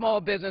help small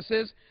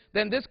businesses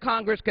than this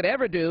Congress could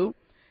ever do.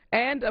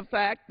 And, in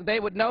fact, they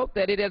would note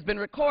that it has been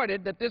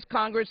recorded that this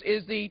Congress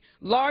is the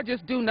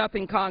largest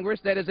do-nothing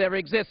Congress that has ever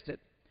existed.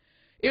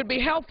 It would be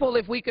helpful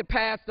if we could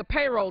pass the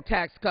payroll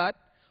tax cut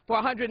for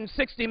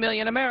 160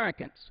 million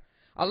Americans.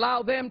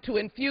 Allow them to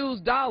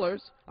infuse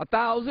dollars,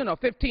 $1,000 or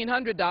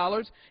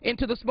 $1,500,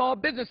 into the small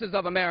businesses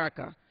of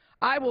America.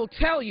 I will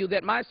tell you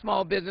that my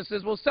small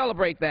businesses will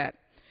celebrate that.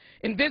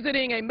 In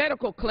visiting a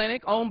medical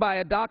clinic owned by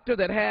a doctor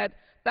that had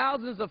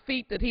thousands of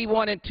feet that he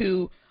wanted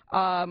to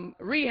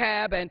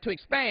rehab and to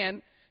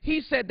expand,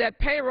 he said that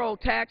payroll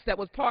tax that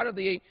was part of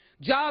the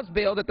jobs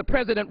bill that the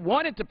President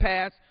wanted to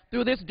pass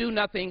through this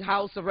do-nothing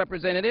House of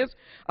Representatives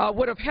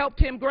would have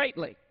helped him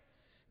greatly.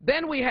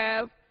 Then we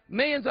have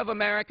millions of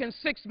Americans,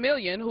 6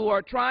 million, who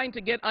are trying to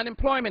get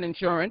unemployment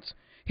insurance.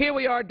 Here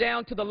we are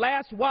down to the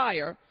last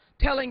wire,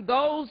 telling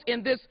those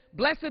in this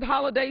blessed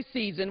holiday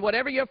season,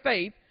 whatever your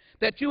faith,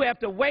 that you have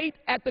to wait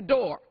at the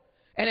door.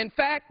 And in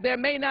fact, there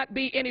may not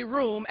be any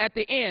room at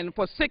the end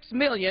for 6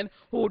 million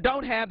who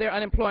don't have their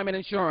unemployment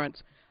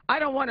insurance. I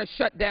don't want to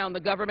shut down the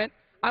government.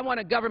 I want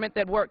a government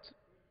that works.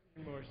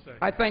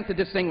 I thank the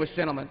distinguished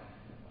gentleman.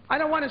 I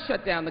don't want to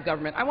shut down the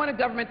government. I want a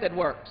government that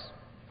works.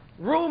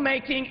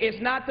 Rulemaking is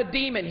not the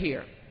demon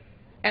here.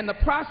 And the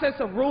process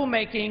of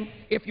rulemaking,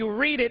 if you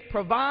read it,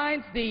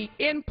 provides the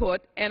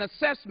input and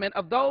assessment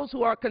of those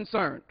who are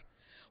concerned.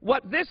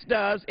 What this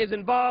does is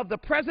involve the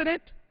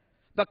President,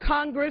 the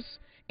Congress,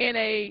 in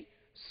a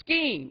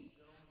scheme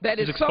that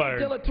is so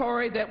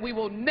dilatory that we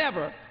will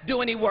never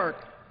do any work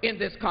in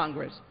this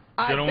Congress.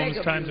 I beg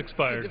of you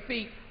to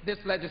defeat this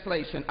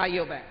legislation. I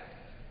yield back.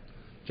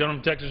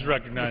 Gentleman from Texas is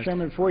recognized. Mr.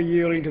 Chairman, before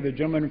yielding to the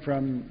gentleman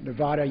from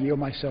Nevada, I yield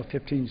myself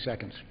 15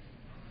 seconds.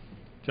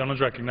 Gentleman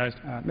is recognized.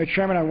 Mr.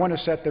 Chairman, I want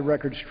to set the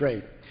record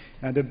straight.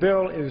 The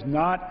bill is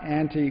not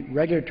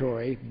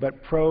anti-regulatory,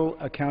 but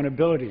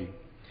pro-accountability.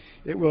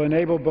 It will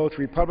enable both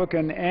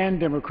Republican and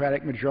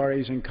Democratic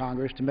majorities in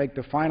Congress to make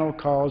the final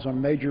calls on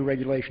major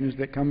regulations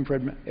that come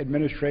from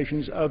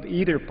administrations of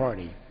either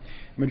party.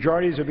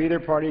 Majorities of either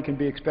party can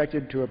be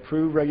expected to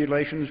approve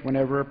regulations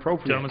whenever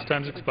appropriate. Gentleman's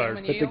time has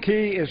expired. But the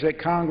key is that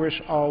Congress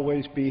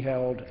always be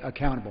held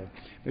accountable.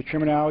 Mr.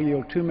 Chairman, I'll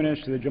yield 2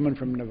 minutes to the gentleman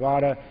from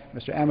Nevada,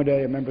 Mr.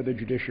 Amadei, a member of the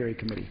Judiciary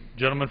Committee.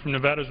 Gentleman from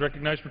Nevada is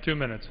recognized for 2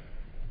 minutes.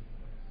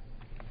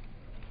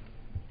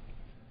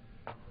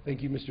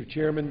 Thank you, Mr.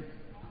 Chairman,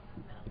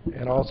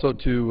 and also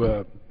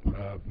to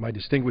my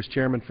distinguished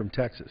chairman from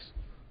Texas.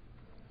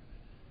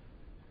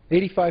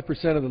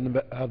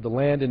 85% of the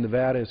land in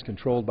Nevada is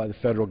controlled by the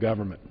federal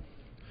government.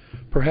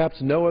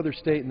 Perhaps no other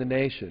state in the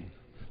nation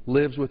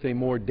lives with a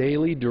more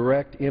daily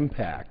direct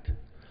impact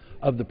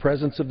of the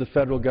presence of the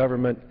federal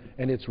government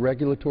and its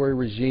regulatory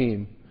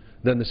regime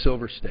than the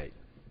Silver State.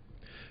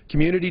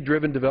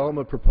 Community-driven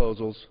development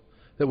proposals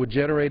that would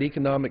generate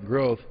economic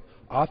growth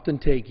often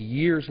take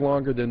years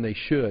longer than they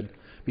should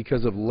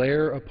because of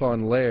layer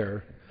upon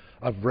layer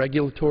of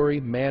regulatory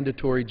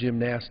mandatory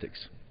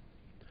gymnastics.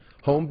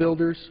 Home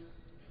builders,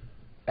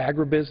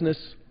 agribusiness,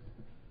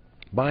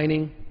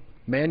 mining,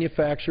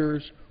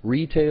 manufacturers,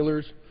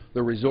 retailers,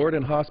 the resort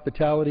and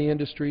hospitality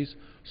industries,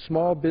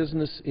 small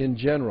business in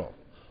general,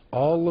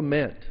 all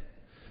lament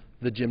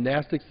the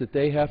gymnastics that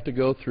they have to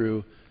go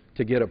through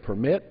to get a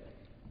permit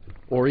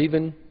or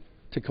even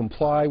to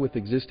comply with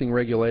existing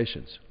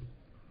regulations.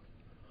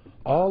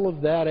 All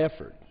of that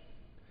effort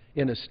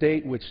in a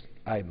state which,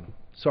 I'm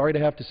sorry to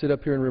have to sit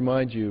up here and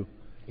remind you,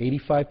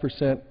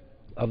 85%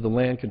 of the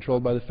land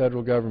controlled by the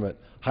federal government,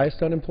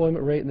 highest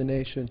unemployment rate in the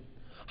nation,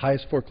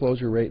 highest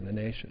foreclosure rate in the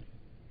nation.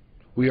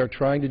 We are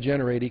trying to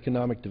generate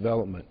economic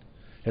development,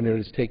 and it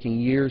is taking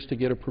years to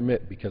get a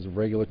permit because of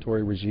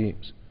regulatory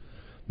regimes.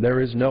 There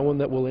is no one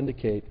that will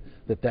indicate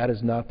that that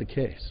is not the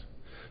case.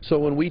 So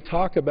when we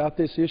talk about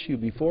this issue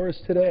before us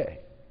today,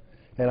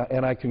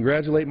 and I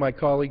congratulate my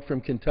colleague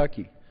from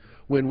Kentucky,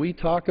 when we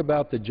talk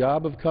about the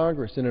job of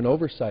Congress in an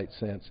oversight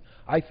sense,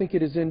 I think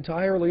it is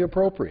entirely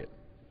appropriate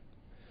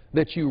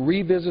that you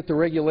revisit the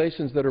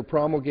regulations that are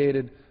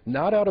promulgated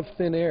not out of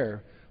thin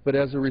air, but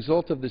as a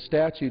result of the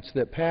statutes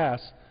that pass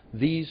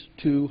these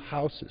two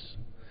houses.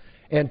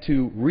 And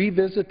to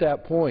revisit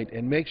that point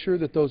and make sure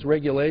that those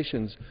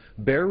regulations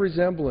bear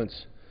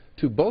resemblance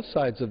to both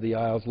sides of the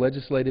aisle's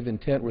legislative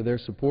intent where they're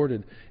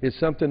supported is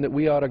something that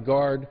we ought to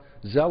guard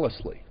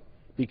zealously.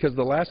 Because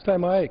the last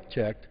time I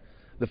checked,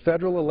 the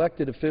federal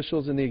elected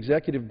officials in the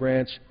executive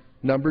branch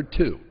numbered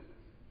 2.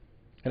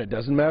 And it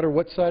doesn't matter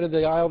what side of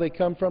the aisle they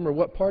come from or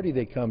what party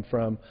they come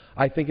from.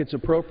 I think it's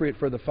appropriate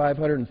for the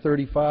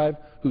 535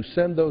 who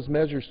send those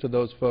measures to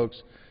those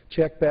folks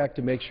check back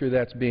to make sure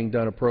that's being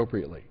done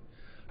appropriately.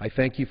 I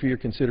thank you for your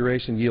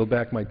consideration. Yield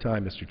back my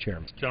time, Mr.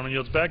 Chairman. Gentleman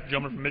yields back.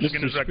 Gentleman from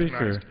Michigan is recognized.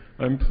 Mr.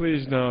 Speaker, I'm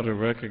pleased now to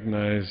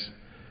recognize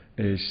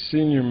a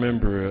senior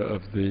member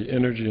of the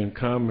Energy and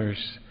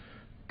Commerce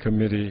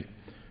Committee,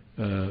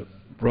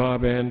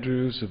 Rob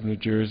Andrews of New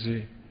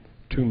Jersey.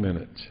 2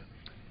 minutes.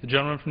 The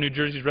gentleman from New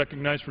Jersey is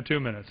recognized for 2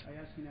 minutes. I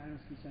ask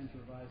unanimous consent to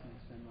revise and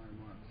extend my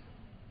remarks.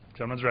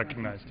 Gentleman is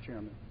recognized. Mr.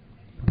 Chairman.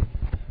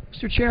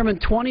 Mr. Chairman,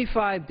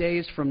 25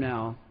 days from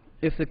now,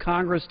 if the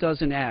Congress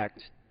doesn't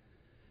act,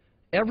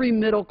 every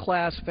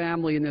middle-class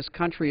family in this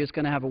country is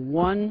going to have a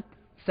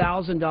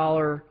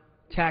 $1,000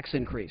 tax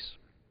increase.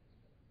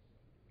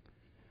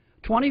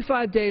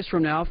 25 days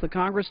from now, if the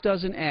Congress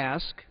doesn't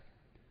ask,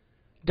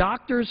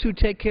 doctors who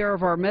take care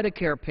of our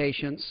Medicare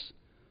patients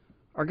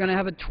are going to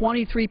have a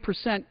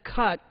 23%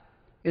 cut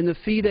in the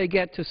fee they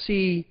get to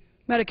see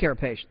Medicare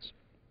patients.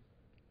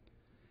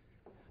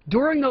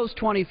 During those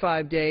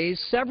 25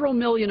 days, several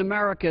million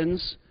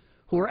Americans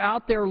who are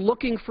out there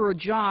looking for a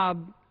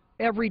job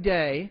every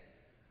day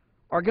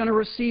are going to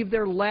receive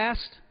their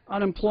last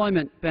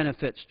unemployment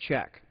benefits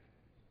check.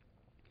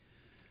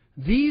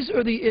 These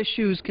are the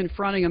issues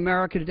confronting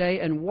America today,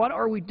 and what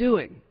are we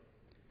doing?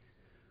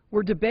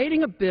 We're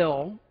debating a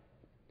bill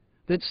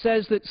that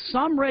says that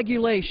some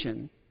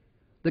regulation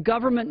the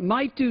government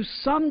might do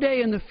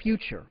someday in the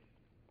future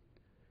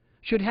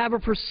should have a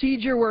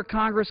procedure where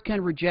Congress can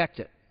reject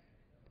it.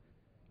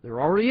 There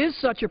already is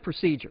such a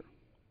procedure.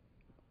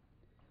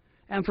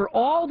 And for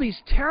all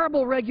these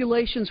terrible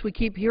regulations we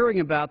keep hearing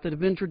about that have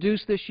been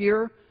introduced this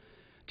year,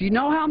 do you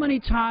know how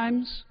many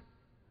times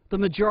the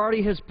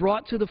majority has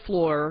brought to the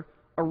floor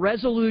a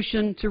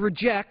resolution to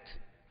reject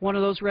one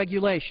of those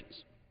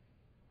regulations?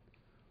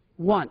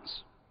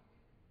 Once.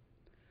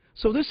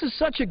 So this is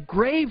such a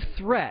grave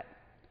threat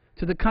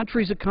to the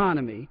country's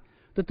economy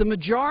that the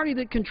majority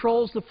that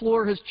controls the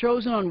floor has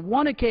chosen on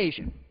one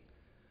occasion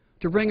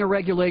to bring a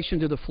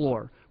regulation to the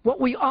floor. What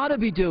we ought to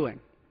be doing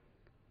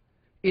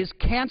is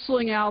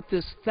canceling out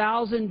this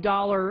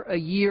 $1,000 a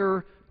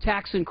year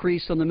tax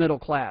increase on the middle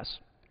class.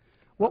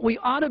 What we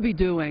ought to be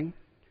doing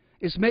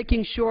is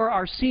making sure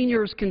our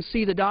seniors can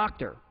see the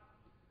doctor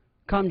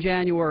come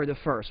January the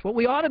 1st. What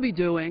we ought to be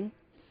doing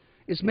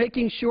is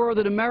making sure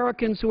that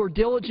Americans who are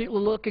diligently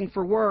looking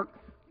for work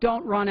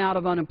don't run out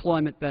of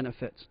unemployment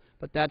benefits.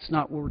 But that's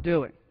not what we're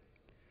doing.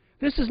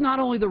 This is not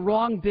only the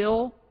wrong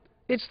bill,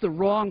 it's the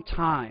wrong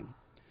time.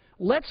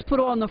 Let's put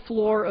on the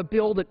floor a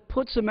bill that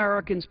puts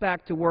Americans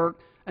back to work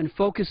and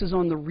focuses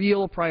on the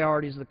real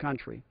priorities of the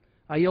country.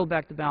 I yield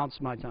back the balance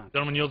of my time.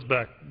 Gentleman yields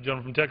back. The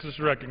gentleman from Texas is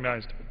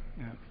recognized.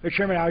 Mr.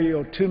 Chairman, I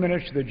yield 2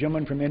 minutes to the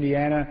gentleman from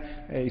Indiana,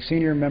 a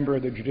senior member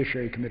of the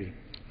Judiciary Committee.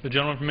 The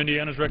gentleman from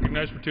Indiana is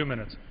recognized for 2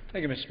 minutes.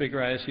 Thank you, Mr.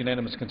 Speaker. I ask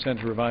unanimous consent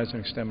to revise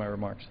and extend my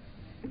remarks.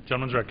 The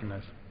gentleman is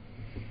recognized.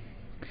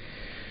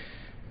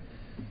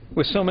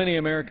 With so many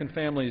American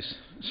families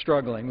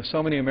struggling, with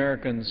so many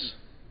Americans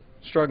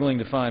struggling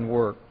to find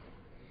work,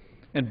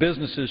 and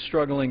businesses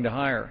struggling to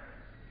hire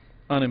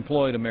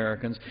unemployed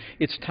Americans,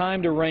 it's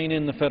time to rein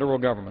in the federal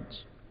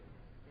governments.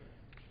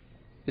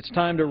 It's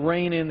time to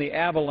rein in the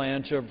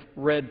avalanche of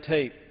red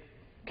tape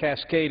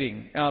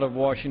cascading out of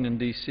Washington,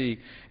 D.C.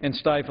 and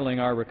stifling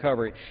our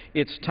recovery.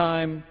 It's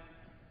time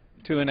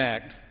to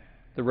enact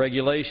the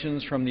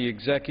regulations from the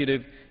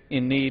Executive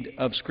in Need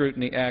of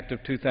Scrutiny Act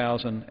of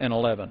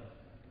 2011,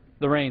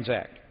 the REINS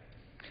Act.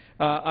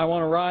 I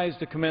want to rise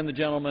to commend the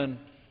gentleman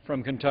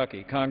from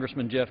Kentucky,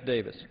 Congressman Jeff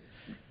Davis,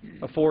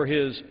 for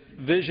his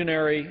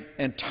visionary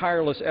and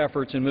tireless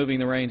efforts in moving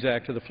the REINS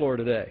Act to the floor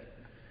today,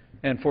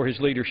 and for his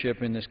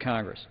leadership in this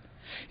Congress.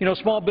 You know,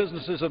 small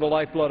businesses are the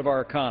lifeblood of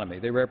our economy.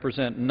 They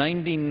represent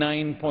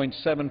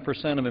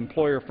 99.7% of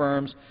employer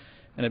firms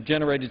and have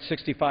generated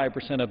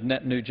 65% of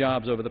net new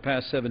jobs over the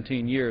past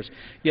 17 years.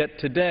 Yet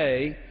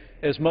today,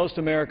 as most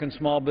American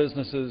small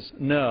businesses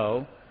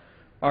know,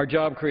 our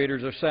job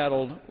creators are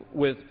saddled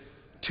with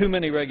too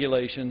many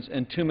regulations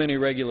and too many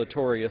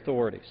regulatory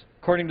authorities.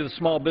 According to the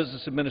Small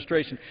Business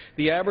Administration,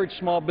 the average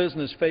small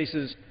business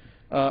faces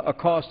a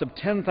cost of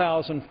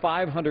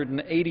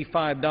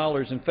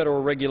 $10,585 in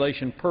federal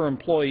regulation per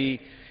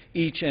employee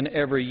each and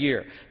every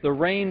year. The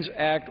REINS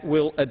Act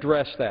will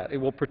address that. It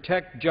will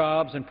protect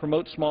jobs and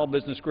promote small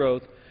business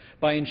growth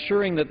by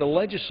ensuring that the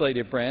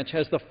legislative branch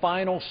has the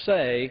final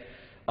say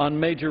on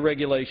major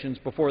regulations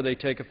before they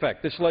take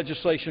effect. This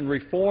legislation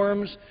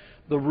reforms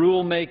the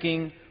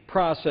rulemaking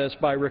process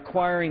by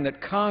requiring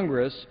that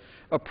Congress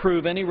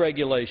approve any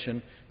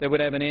regulation that would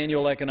have an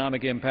annual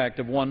economic impact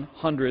of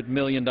 $100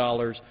 million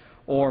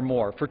or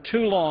more. For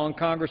too long,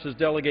 Congress has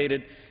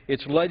delegated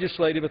its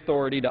legislative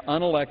authority to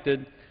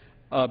unelected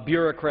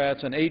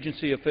bureaucrats and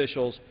agency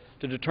officials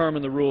to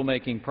determine the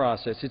rulemaking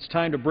process. It's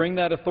time to bring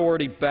that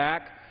authority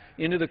back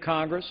into the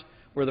Congress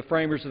where the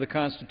framers of the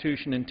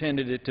Constitution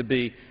intended it to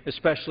be,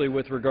 especially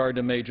with regard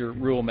to major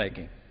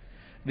rulemaking.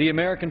 The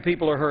American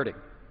people are hurting.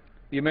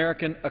 The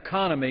American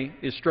economy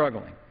is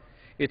struggling.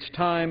 It's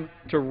time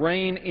to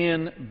rein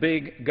in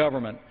big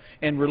government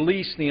and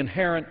release the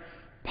inherent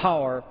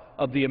power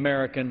of the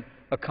American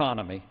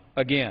economy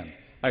again.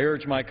 I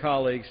urge my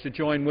colleagues to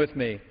join with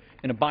me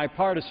in a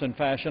bipartisan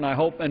fashion, I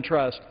hope and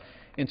trust,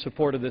 in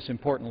support of this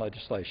important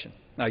legislation.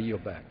 I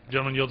yield back. The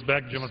gentleman yields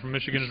back. The gentleman from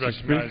Michigan is Mr.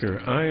 recognized.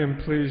 Speaker, I am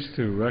pleased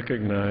to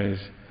recognize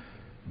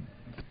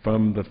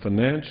from the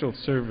Financial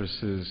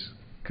Services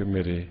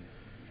Committee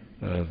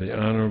the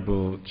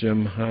Honorable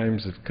Jim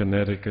Himes of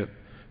Connecticut,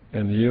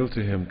 and yield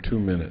to him 2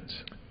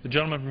 minutes. The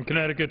gentleman from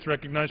Connecticut is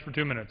recognized for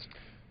 2 minutes.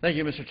 Thank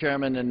you, Mr.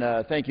 Chairman,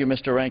 and thank you,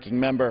 Mr. Ranking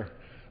Member.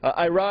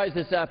 I rise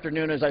this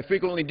afternoon, as I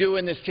frequently do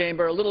in this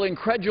chamber, a little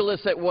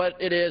incredulous at what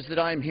it is that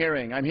I'm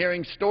hearing. I'm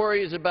hearing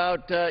stories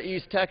about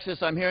East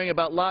Texas. I'm hearing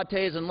about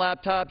lattes and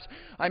laptops.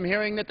 I'm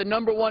hearing that the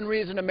 #1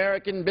 reason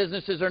American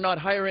businesses are not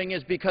hiring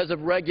is because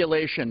of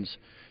regulations.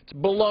 It's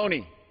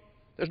baloney.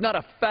 There's not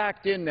a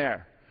fact in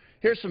there.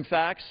 Here's some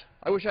facts.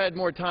 I wish I had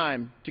more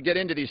time to get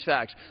into these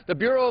facts. The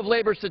Bureau of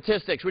Labor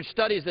Statistics, which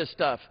studies this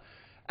stuff,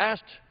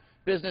 asked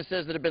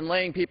businesses that have been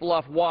laying people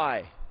off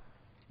why.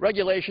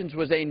 Regulations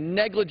was a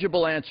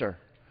negligible answer.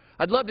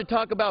 I'd love to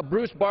talk about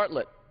Bruce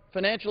Bartlett,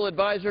 financial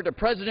advisor to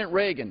President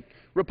Reagan,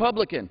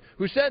 Republican,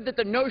 who said that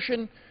the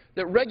notion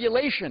that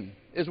regulation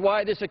is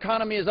why this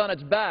economy is on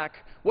its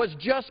back was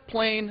just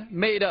plain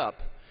made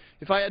up.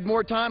 If I had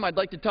more time, I'd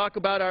like to talk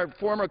about our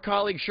former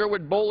colleague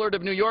Sherwood Boehlert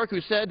of New York,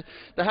 who said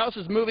the House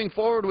is moving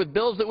forward with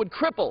bills that would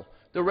cripple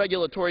the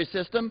regulatory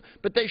system,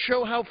 but they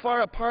show how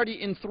far a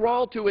party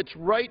enthralled to its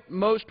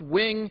rightmost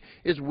wing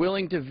is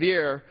willing to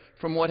veer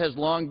from what has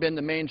long been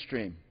the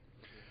mainstream.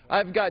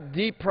 I've got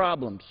deep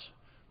problems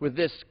with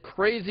this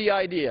crazy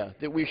idea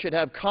that we should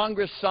have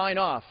Congress sign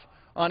off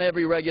on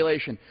every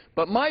regulation.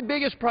 But my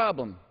biggest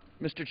problem,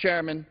 Mr.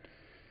 Chairman,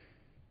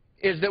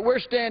 is that we're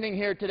standing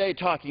here today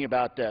talking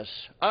about this.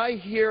 I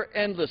hear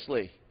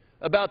endlessly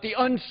about the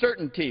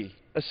uncertainty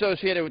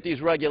associated with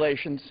these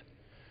regulations.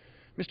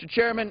 Mr.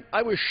 Chairman,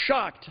 I was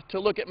shocked to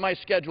look at my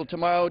schedule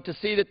tomorrow to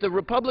see that the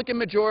Republican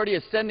majority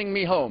is sending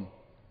me home.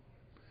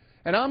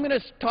 And I'm going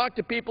to talk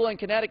to people in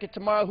Connecticut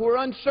tomorrow who are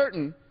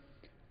uncertain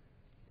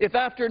if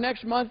after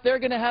next month they're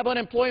going to have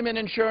unemployment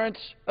insurance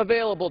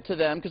available to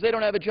them because they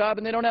don't have a job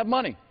and they don't have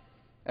money.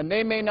 And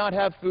they may not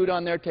have food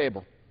on their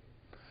table.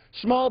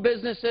 Small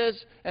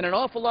businesses and an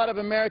awful lot of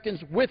Americans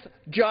with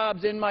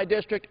jobs in my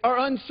district are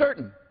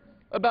uncertain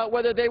about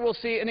whether they will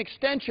see an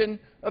extension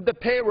of the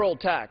payroll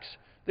tax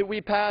that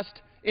we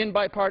passed in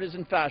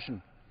bipartisan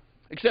fashion.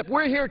 Except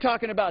we're here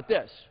talking about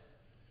this,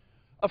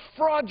 a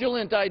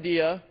fraudulent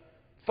idea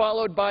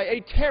followed by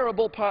a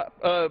terrible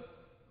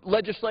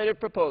legislative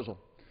proposal.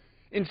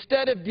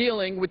 Instead of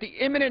dealing with the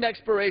imminent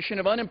expiration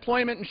of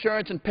unemployment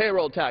insurance and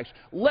payroll tax,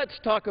 let's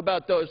talk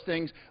about those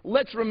things.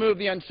 Let's remove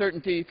the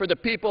uncertainty for the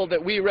people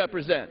that we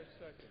represent.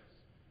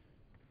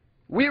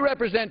 We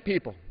represent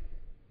people.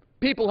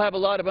 People have a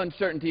lot of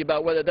uncertainty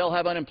about whether they'll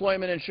have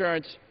unemployment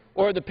insurance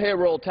or the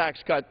payroll tax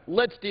cut.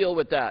 Let's deal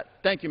with that.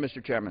 Thank you,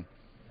 Mr. Chairman.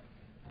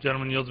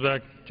 Gentleman yields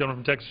back.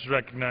 Gentleman from Texas is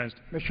recognized.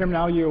 Mr. Chairman,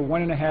 I'll yield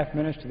 1.5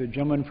 minutes to the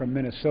gentleman from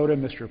Minnesota,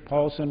 Mr.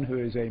 Paulson, who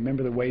is a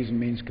member of the Ways and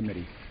Means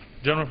Committee.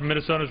 Gentleman from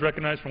Minnesota is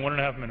recognized for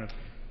 1.5 minutes.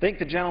 Thank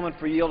the gentleman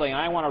for yielding.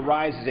 I want to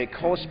rise as a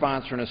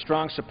co-sponsor and a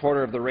strong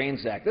supporter of the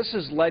REINS Act. This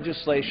is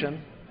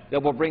legislation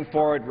that will bring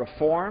forward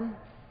reform,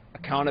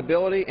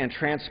 accountability, and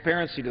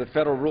transparency to the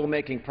federal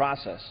rulemaking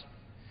process.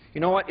 You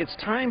know what? It's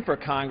time for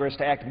Congress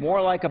to act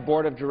more like a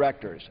board of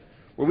directors,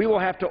 where we will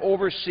have to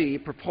oversee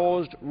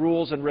proposed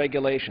rules and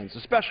regulations,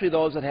 especially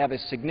those that have a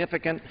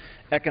significant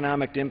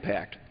economic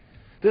impact.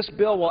 This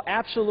bill will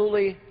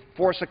absolutely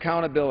force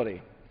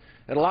accountability.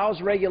 It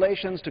allows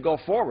regulations to go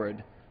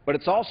forward, but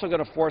it's also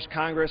going to force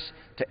Congress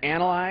to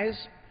analyze,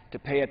 to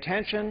pay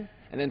attention,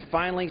 and then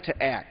finally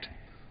to act.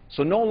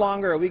 So no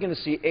longer are we going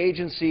to see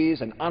agencies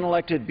and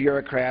unelected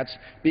bureaucrats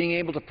being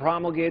able to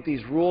promulgate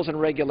these rules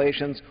and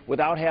regulations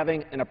without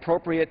having an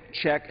appropriate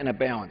check and a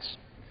balance.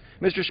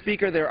 Mr.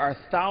 Speaker, there are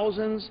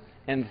thousands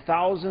and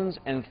thousands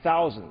and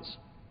thousands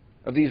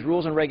of these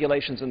rules and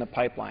regulations in the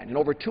pipeline, and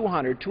over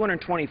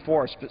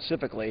 224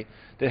 specifically,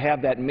 that have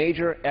that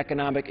major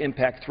economic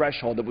impact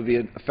threshold that would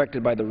be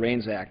affected by the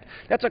REINS Act.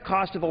 That's a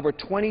cost of over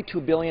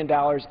 $22 billion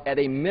at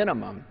a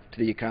minimum to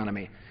the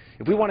economy.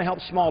 If we want to help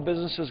small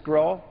businesses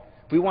grow,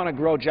 if we want to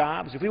grow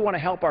jobs, if we want to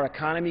help our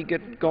economy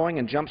get going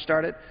and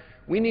jumpstart it,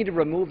 we need to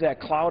remove that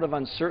cloud of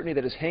uncertainty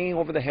that is hanging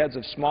over the heads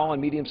of small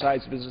and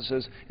medium-sized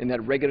businesses in that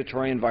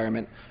regulatory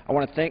environment. I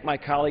want to thank my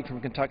colleague from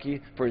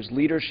Kentucky for his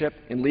leadership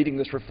in leading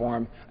this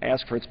reform. I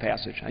ask for its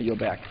passage. I yield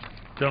back.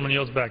 Gentleman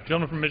yields back.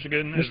 Gentleman from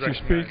Michigan is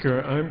recognized. Mr.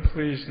 Speaker, I'm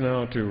pleased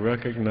now to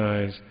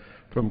recognize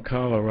from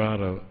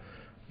Colorado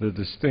the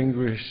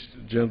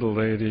distinguished gentle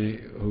lady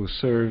who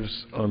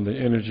serves on the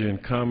Energy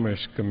and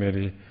Commerce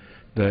Committee,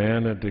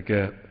 Diana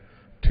DeGette.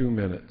 2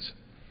 minutes.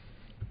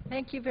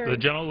 Thank you very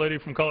much. The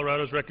gentlelady from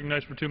Colorado is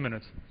recognized for 2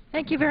 minutes.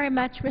 Thank you very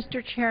much,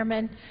 Mr.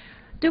 Chairman.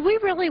 Do we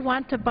really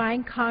want to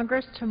bind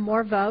Congress to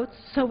more votes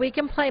so we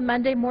can play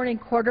Monday morning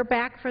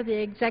quarterback for the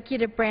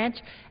executive branch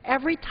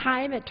every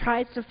time it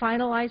tries to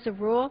finalize a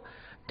rule?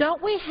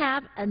 Don't we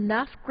have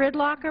enough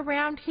gridlock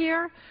around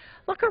here?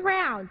 Look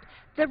around.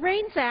 The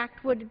REINS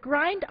Act would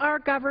grind our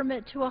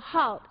government to a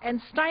halt and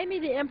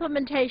stymie the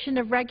implementation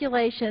of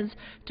regulations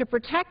to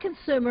protect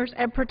consumers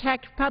and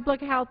protect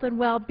public health and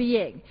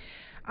well-being.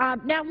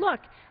 Now look,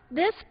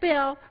 this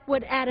bill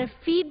would add a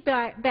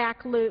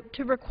feedback loop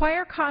to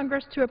require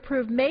Congress to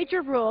approve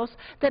major rules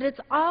that it's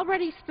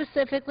already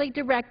specifically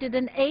directed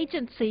an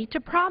agency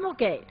to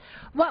promulgate.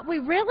 What we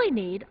really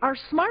need are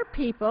smart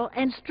people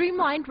and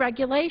streamlined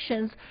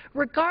regulations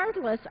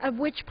regardless of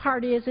which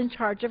party is in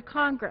charge of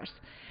Congress.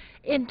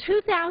 In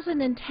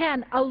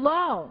 2010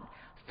 alone,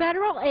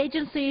 federal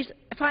agencies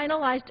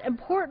finalized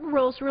important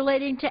rules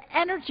relating to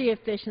energy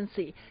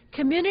efficiency,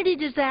 community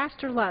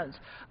disaster loans,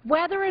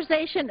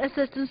 weatherization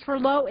assistance for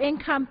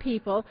low-income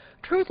people,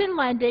 truth in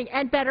lending,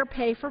 and better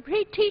pay for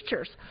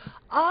teachers.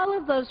 All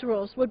of those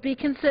rules would be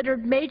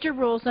considered major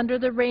rules under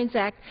the REINS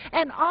Act,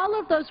 and all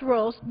of those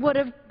rules would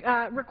have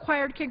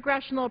required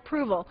congressional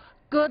approval.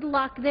 Good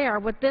luck there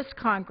with this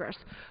Congress.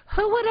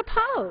 Who would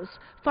oppose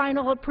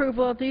final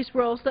approval of these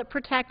rules that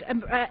protect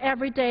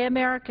everyday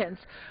Americans?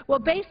 Well,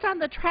 based on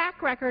the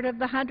track record of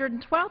the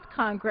 112th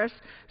Congress,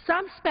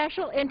 some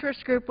special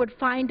interest group would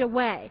find a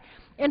way.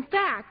 In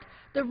fact,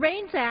 the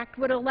REINS Act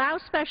would allow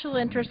special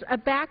interests a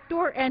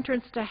backdoor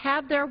entrance to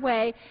have their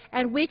way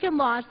and weaken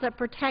laws that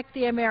protect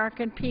the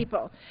American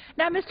people.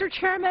 Now, Mr.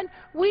 Chairman,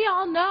 we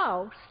all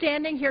know,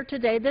 standing here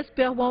today, this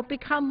bill won't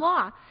become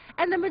law,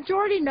 and the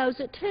majority knows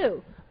it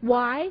too.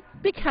 Why?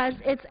 Because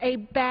it's a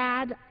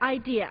bad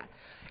idea.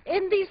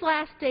 in these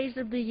last days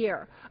of the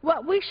year.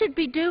 What we should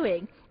be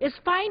doing is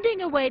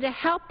finding a way to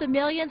help the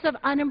millions of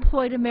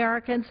unemployed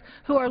Americans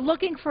who are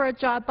looking for a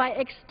job by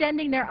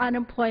extending their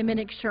unemployment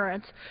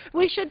insurance.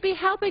 We should be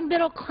helping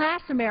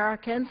middle-class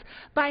Americans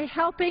by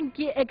helping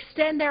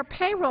extend their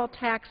payroll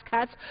tax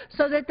cuts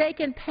so that they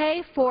can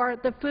pay for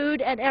the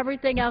food and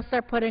everything else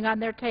they're putting on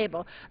their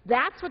table.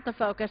 That's what the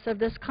focus of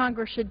this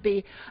Congress should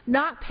be,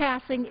 not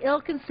passing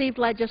ill-conceived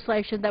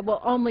legislation that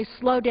will only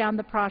slow down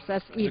the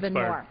process even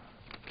more.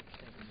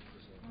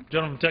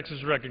 Gentleman from Texas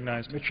is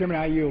recognized. Mr. Chairman,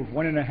 I yield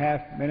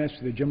 1.5 minutes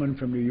to the gentleman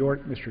from New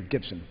York, Mr.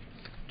 Gibson.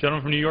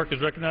 Gentleman from New York is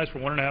recognized for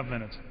 1.5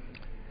 minutes.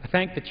 I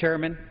thank the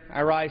chairman.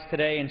 I rise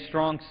today in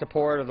strong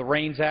support of the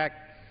REINS Act.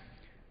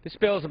 This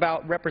bill is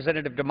about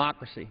representative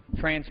democracy,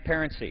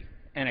 transparency,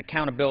 and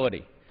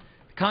accountability.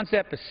 The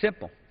concept is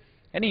simple.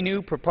 Any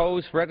new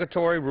proposed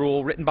regulatory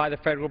rule written by the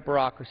federal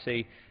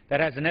bureaucracy that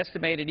has an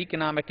estimated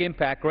economic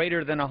impact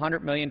greater than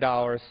 $100 million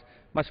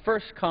must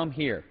first come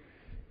here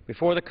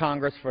before the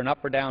Congress for an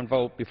up or down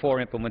vote before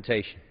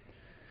implementation.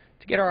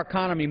 To get our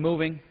economy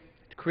moving,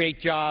 to create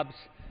jobs,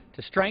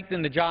 to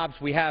strengthen the jobs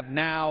we have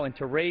now, and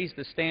to raise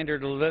the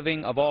standard of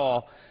living of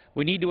all,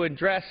 we need to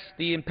address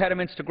the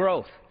impediments to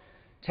growth: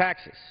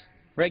 taxes,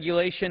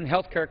 regulation,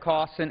 health care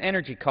costs, and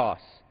energy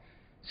costs.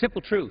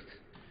 Simple truth: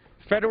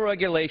 federal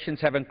regulations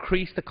have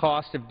increased the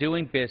cost of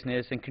doing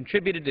business and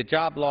contributed to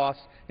job loss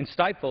and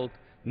stifled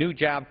new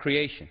job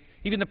creation.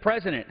 Even the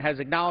President has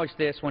acknowledged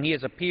this when he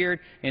has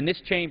appeared in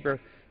this chamber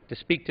to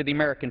speak to the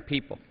American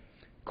people.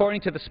 According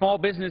to the Small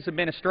Business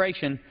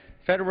Administration,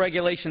 federal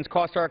regulations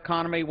cost our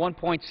economy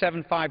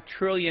 $1.75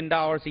 trillion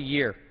a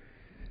year.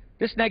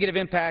 This negative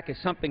impact is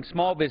something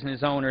small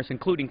business owners,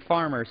 including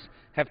farmers,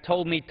 have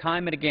told me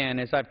time and again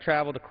as I've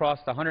traveled across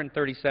the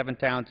 137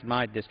 towns in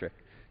my district.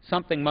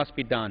 Something must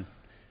be done.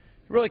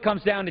 It really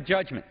comes down to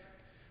judgment.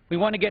 We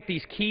want to get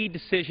these key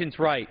decisions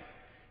right.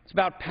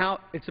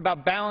 It's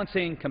about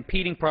balancing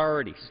competing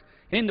priorities.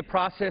 In the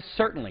process,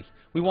 certainly,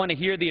 we want to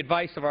hear the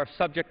advice of our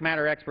subject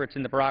matter experts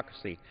in the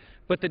bureaucracy.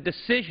 But the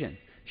decision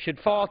should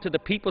fall to the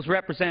people's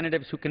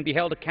representatives who can be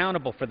held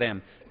accountable for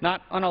them,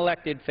 not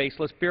unelected,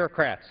 faceless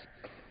bureaucrats.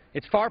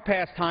 It's far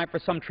past time for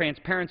some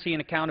transparency and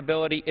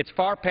accountability. It's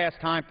far past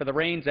time for the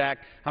REINS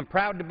Act. I'm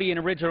proud to be an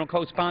original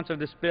co-sponsor of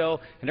this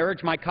bill and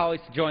urge my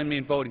colleagues to join me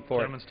in voting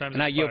for it.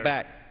 And I yield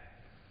back.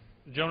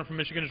 The gentleman from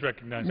Michigan is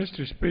recognized.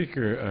 Mr.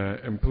 Speaker,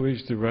 I'm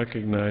pleased to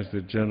recognize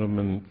the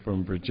gentleman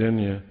from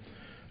Virginia,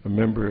 a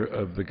member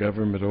of the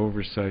Government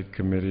Oversight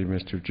Committee,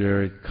 Mr.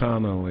 Jerry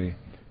Connolly,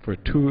 for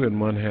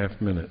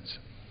 2.5 minutes.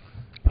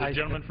 The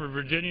gentleman from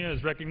Virginia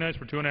is recognized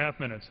for 2.5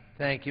 minutes.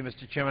 Thank you,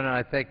 Mr. Chairman, and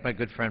I thank my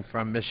good friend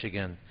from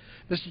Michigan.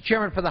 Mr.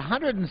 Chairman, for the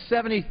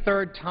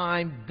 173rd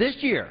time this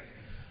year,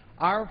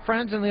 our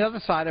friends on the other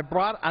side have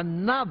brought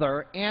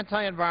another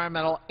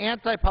anti-environmental,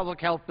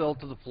 anti-public health bill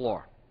to the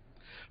floor.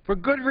 For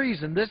good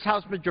reason, this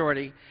House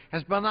majority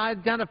has been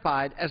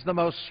identified as the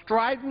most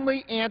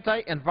stridently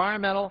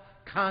anti-environmental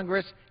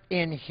Congress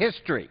in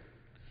history.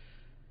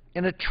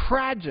 In a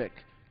tragic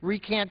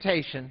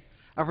recantation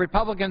of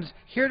Republicans'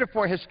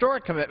 heretofore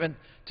historic commitment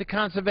to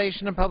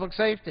conservation and public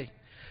safety.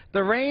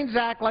 The REINS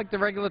Act, like the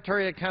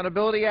Regulatory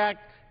Accountability Act,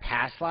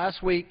 passed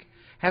last week,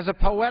 has a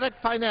poetic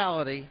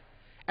finality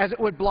as it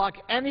would block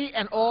any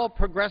and all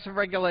progressive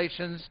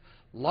regulations,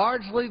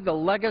 largely the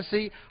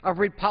legacy of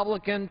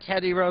Republican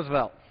Teddy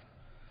Roosevelt.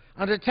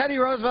 Under Teddy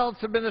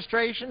Roosevelt's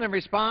administration, in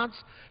response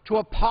to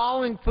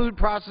appalling food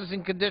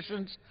processing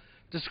conditions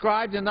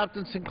described in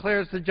Upton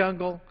Sinclair's The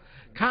Jungle,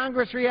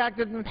 Congress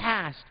reacted and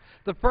passed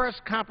the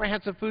first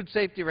comprehensive food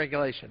safety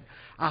regulation.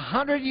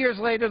 100 years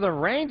later, the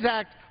REINS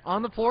Act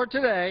on the floor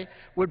today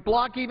would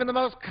block even the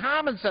most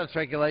common sense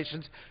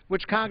regulations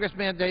which Congress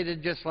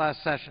mandated just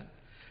last session.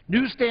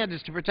 New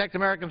standards to protect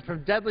Americans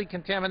from deadly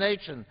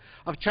contamination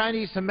of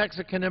Chinese and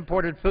Mexican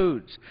imported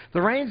foods.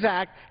 The REINS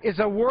Act is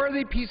a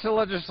worthy piece of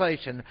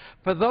legislation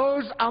for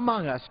those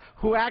among us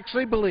who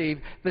actually believe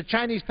that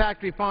Chinese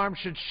factory farms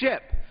should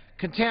ship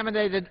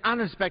contaminated,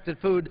 uninspected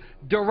food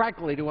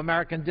directly to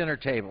American dinner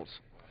tables.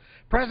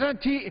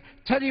 President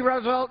Teddy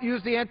Roosevelt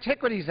used the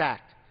Antiquities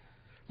Act,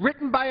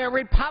 written by a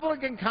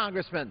Republican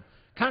congressman,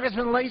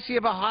 Congressman Lacey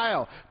of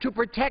Ohio, to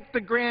protect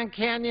the Grand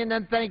Canyon,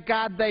 and thank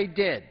God they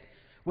did,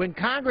 when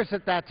Congress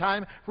at that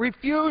time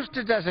refused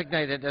to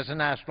designate it as a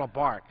national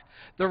park.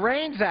 The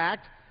REINS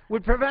Act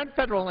would prevent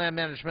federal land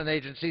management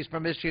agencies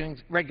from issuing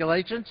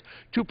regulations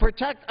to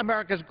protect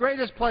America's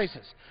greatest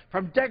places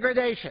from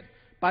degradation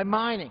by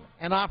mining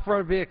and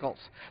off-road vehicles.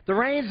 The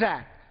REINS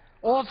Act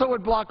also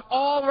would block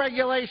all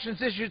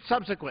regulations issued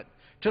subsequent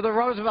to the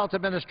Roosevelt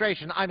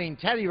administration, I mean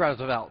Teddy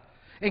Roosevelt,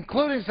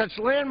 including such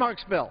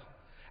landmarks bill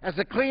as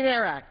the Clean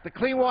Air Act, the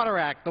Clean Water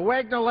Act, the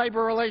Wagner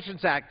Labor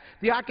Relations Act,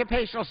 the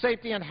Occupational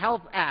Safety and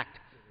Health Act,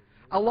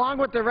 along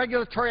with the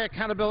Regulatory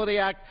Accountability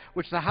Act,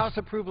 which the House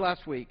approved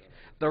last week.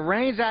 The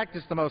REINS Act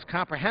is the most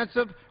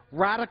comprehensive,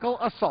 radical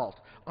assault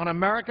on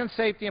American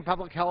safety and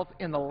public health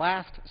in the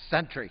last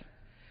century.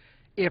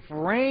 If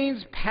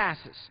REINS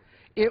passes,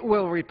 it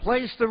will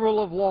replace the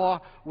rule of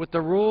law with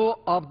the rule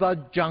of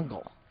the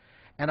jungle.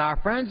 And our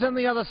friends on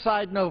the other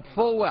side know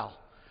full well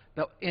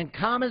that in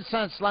common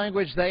sense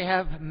language they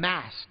have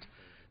masked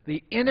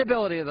the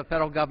inability of the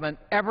federal government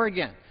ever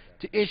again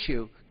to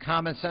issue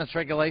common sense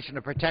regulation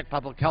to protect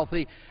public health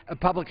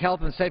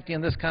and safety in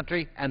this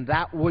country, and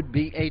that would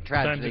be a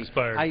tragedy. Time's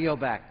expired. I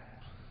yield back.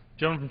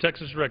 Gentleman from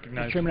Texas is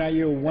recognized. Mr. Chairman, I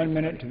yield 1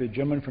 minute to the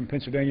gentleman from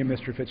Pennsylvania,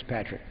 Mr.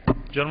 Fitzpatrick.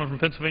 Gentleman from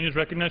Pennsylvania is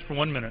recognized for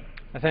 1 minute.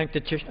 I thank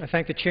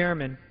the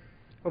chairman.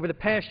 Over the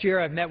past year,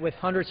 I've met with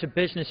hundreds of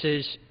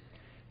businesses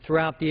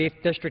throughout the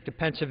 8th District of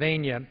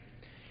Pennsylvania,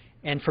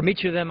 and from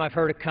each of them I've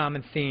heard a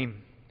common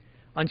theme.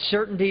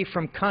 Uncertainty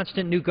from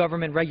constant new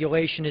government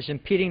regulation is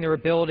impeding their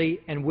ability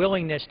and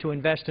willingness to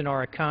invest in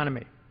our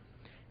economy,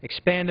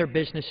 expand their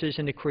businesses,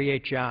 and to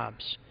create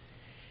jobs.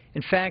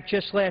 In fact,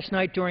 just last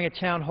night during a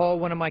town hall,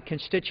 one of my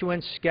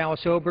constituents,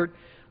 Gallus Obert,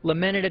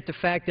 lamented at the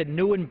fact that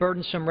new and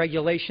burdensome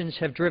regulations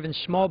have driven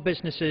small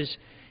businesses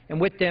and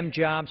with them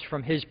jobs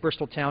from his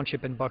Bristol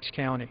Township in Bucks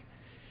County.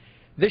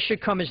 This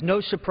should come as no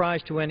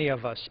surprise to any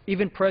of us.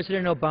 Even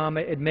President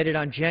Obama admitted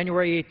on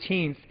January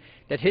 18th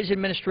that his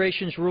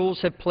administration's rules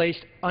have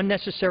placed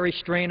unnecessary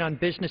strain on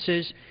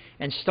businesses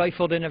and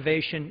stifled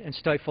innovation and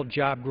stifled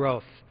job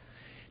growth.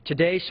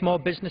 Today, small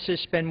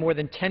businesses spend more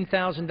than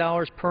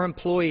 $10,000 per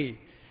employee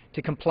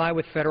to comply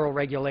with federal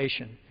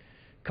regulation.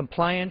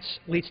 Compliance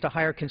leads to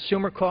higher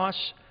consumer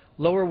costs,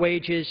 lower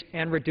wages,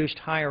 and reduced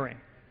hiring.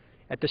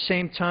 At the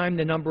same time,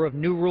 the number of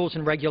new rules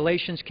and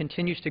regulations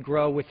continues to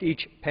grow with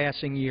each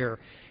passing year.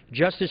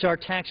 Just as our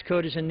tax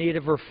code is in need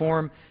of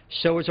reform,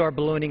 so is our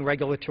ballooning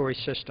regulatory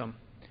system.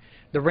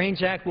 The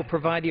REINS Act will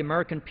provide the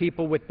American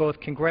people with both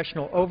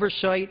congressional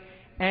oversight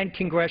and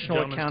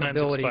congressional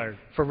accountability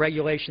for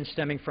regulations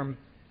stemming from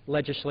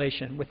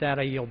legislation. With that,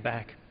 I yield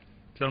back.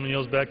 Gentleman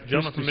yields back. The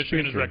gentleman from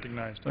Michigan is Speaker,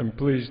 recognized. I'm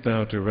pleased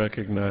now to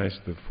recognize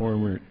the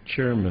former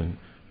chairman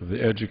of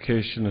the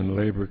Education and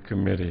Labor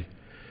Committee,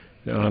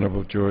 the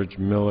Honorable George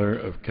Miller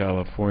of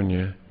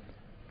California.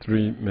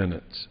 3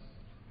 minutes.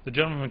 The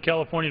gentleman from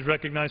California is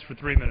recognized for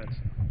 3 minutes.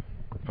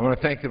 I want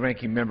to thank the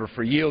ranking member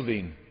for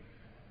yielding.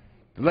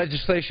 The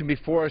legislation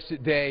before us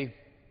today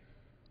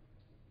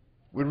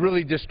would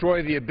really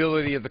destroy the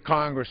ability of the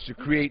Congress to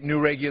create new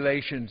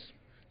regulations,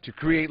 to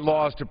create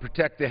laws to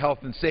protect the health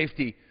and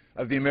safety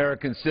of the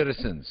American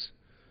citizens.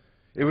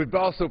 It would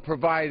also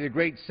provide a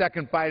great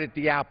second bite at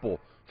the apple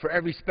for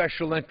every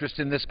special interest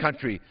in this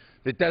country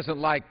that doesn't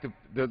like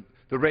the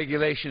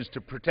regulations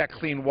to protect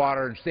clean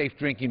water and safe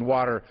drinking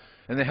water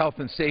and the health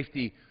and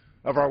safety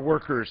of our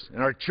workers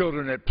and our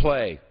children at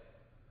play.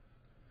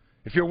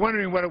 If you're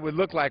wondering what it would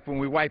look like when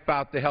we wipe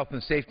out the health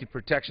and safety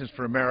protections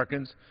for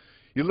Americans,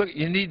 you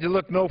need to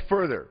look no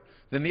further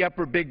than the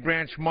Upper Big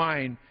Branch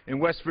mine in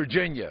West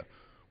Virginia,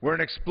 where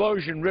an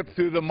explosion ripped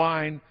through the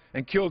mine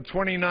and killed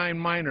 29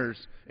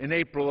 miners in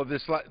April of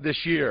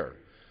this year.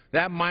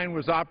 That mine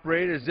was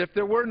operated as if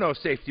there were no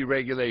safety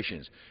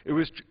regulations.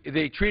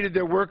 They treated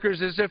their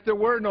workers as if there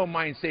were no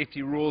mine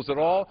safety rules at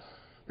all,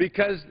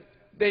 because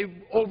they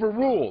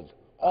overruled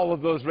all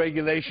of those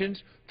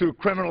regulations through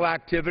criminal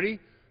activity,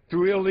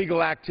 through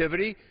illegal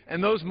activity,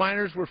 and those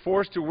miners were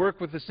forced to work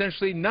with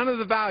essentially none of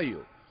the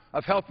value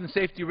of health and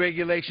safety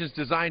regulations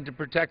designed to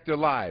protect their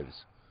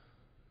lives.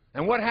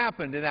 And what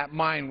happened in that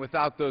mine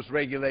without those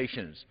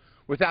regulations,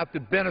 without the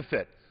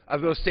benefit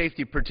of those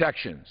safety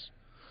protections?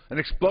 An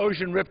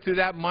explosion ripped through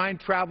that mine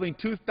traveling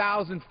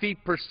 2,000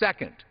 feet per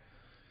second,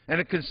 and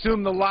it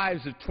consumed the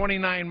lives of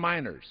 29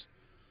 miners.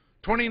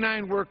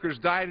 29 workers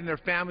died, and their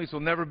families will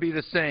never be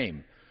the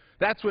same.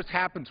 That's what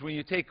happens when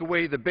you take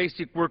away the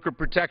basic worker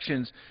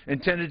protections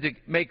intended to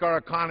make our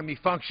economy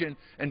function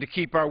and to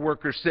keep our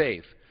workers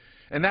safe.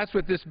 And that's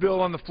what this bill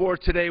on the floor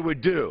today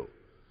would do.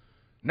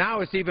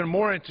 Now it's even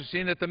more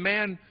interesting that the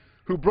man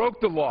who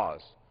broke the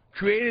laws,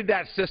 created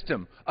that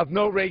system of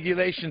no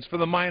regulations for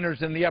the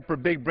miners in the Upper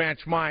Big Branch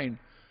mine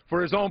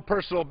for his own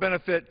personal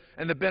benefit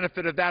and the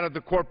benefit of that of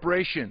the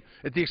corporation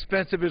at the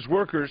expense of his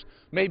workers,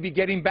 may be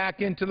getting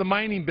back into the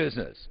mining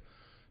business.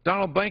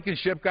 Donald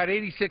Blankenship got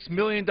 $86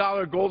 million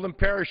golden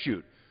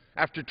parachute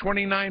after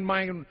 29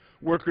 mine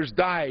workers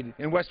died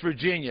in West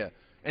Virginia,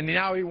 and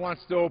now he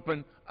wants to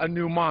open a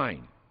new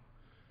mine.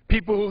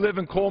 People who live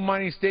in coal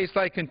mining states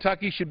like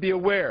Kentucky should be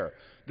aware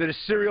that a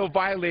serial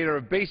violator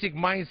of basic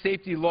mine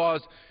safety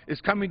laws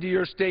is coming to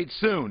your state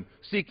soon,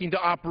 seeking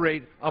to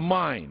operate a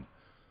mine.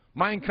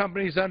 Mine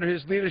companies under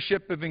his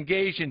leadership have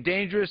engaged in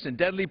dangerous and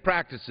deadly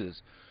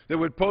practices that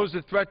would pose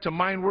a threat to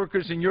mine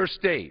workers in your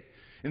state.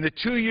 In the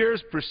 2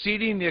 years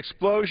preceding the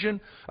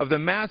explosion of the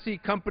Massey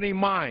Company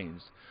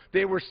mines,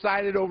 they were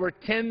cited over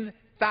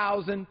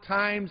 10,000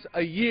 times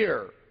a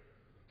year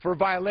for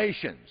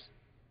violations.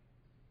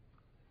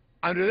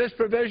 Under this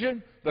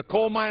provision, the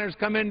coal miners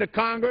come into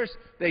Congress,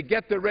 they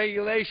get the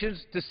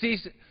regulations to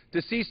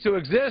cease to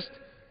exist,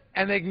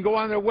 and they can go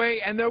on their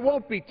way, and there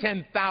won't be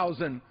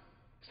 10,000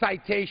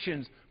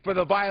 citations for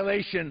the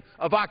violation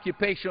of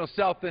occupational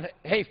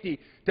safety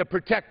to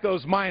protect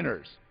those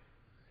miners.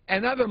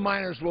 And other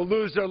miners will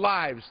lose their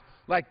lives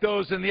like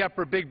those in the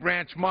Upper Big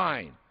Branch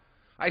mine.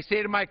 I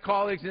say to my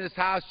colleagues in this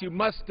House, you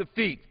must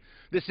defeat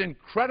this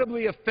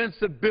incredibly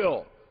offensive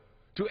bill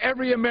to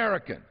every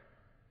American.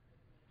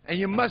 And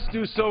you must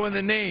do so in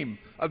the name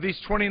of these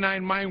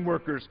 29 mine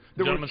workers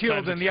that were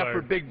killed in the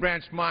Upper Big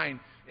Branch mine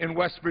in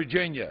West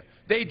Virginia.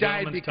 They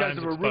died because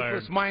of a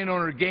ruthless mine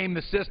owner gamed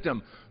the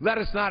system. Let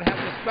us not have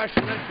the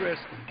special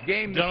interests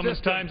game the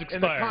system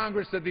in the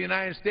Congress of the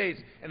United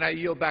States. And I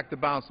yield back the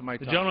balance of my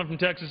time. The gentleman from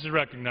Texas is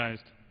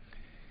recognized.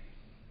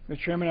 Mr.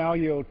 Chairman, I'll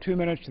yield 2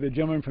 minutes to the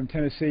gentleman from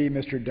Tennessee,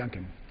 Mr.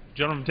 Duncan. The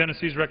gentleman from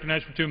Tennessee is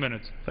recognized for 2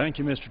 minutes. Thank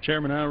you, Mr.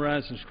 Chairman. I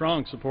rise in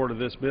strong support of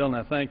this bill, and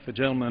I thank the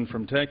gentleman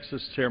from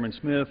Texas, Chairman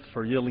Smith,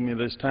 for yielding me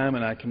this time,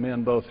 and I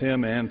commend both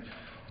him and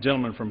the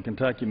gentleman from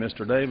Kentucky,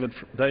 Mr.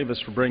 Davis,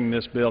 for bringing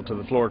this bill to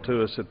the floor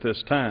to us at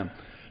this time.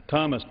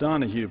 Thomas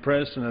Donahue,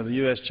 President of the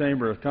U.S.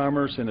 Chamber of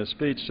Commerce, in a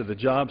speech to the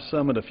Jobs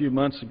Summit a few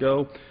months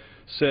ago,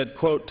 said,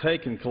 quote,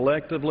 "Taken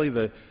collectively,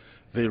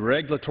 the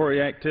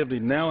regulatory activity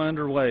now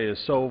underway is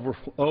so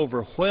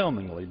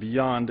overwhelmingly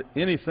beyond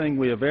anything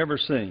we have ever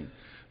seen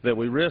that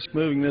we risk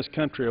moving this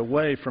country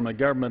away from a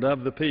government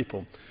of the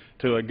people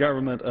to a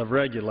government of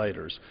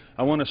regulators."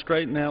 I want to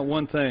straighten out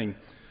one thing,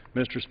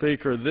 Mr.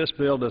 Speaker. This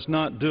bill does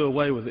not do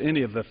away with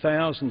any of the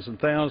thousands and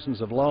thousands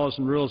of laws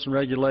and rules and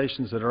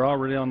regulations that are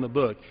already on the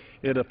book.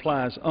 It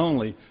applies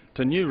only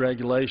to new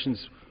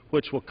regulations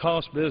which will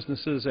cost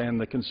businesses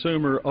and the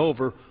consumer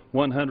over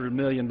 $100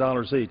 million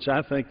each.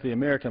 I think the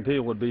American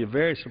people would be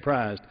very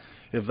surprised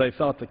if they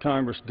thought the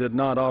Congress did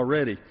not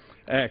already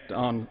act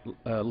on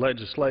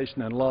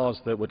legislation and laws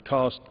that would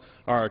cost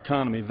our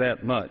economy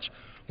that much.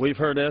 We've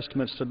heard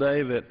estimates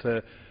today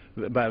that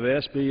by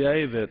the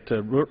SBA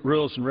that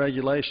rules and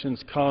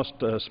regulations cost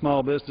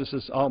small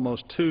businesses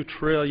almost $2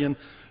 trillion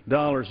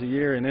a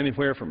year and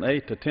anywhere from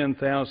 $8,000 to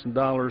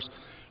 $10,000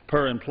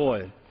 per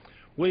employee.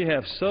 We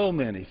have so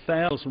many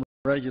thousand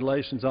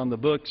regulations on the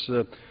books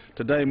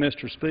today,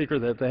 Mr. Speaker,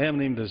 that they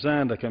haven't even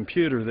designed a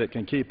computer that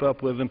can keep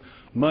up with them,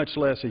 much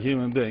less a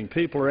human being.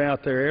 People are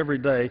out there every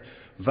day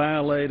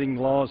violating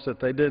laws that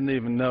they didn't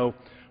even know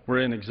were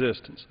in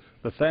existence.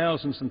 The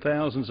thousands and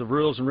thousands of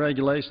rules and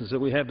regulations that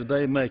we have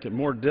today make it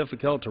more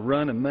difficult to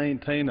run and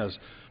maintain a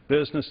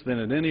business than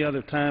at any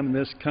other time in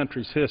this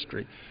country's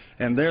history.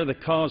 And they're the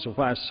cause of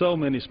why so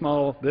many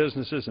small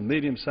businesses and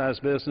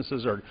medium-sized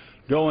businesses are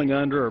going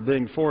under or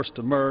being forced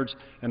to merge,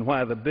 and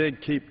why the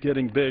big keep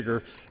getting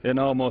bigger in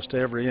almost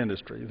every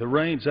industry. The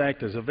REINS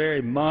Act is a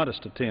very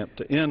modest attempt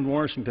to end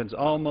Washington's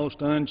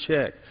almost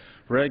unchecked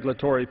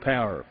regulatory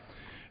power.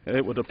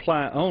 It would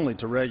apply only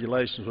to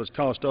regulations which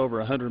cost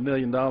over $100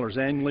 million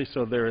annually,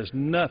 so there is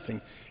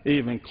nothing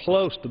even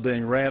close to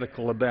being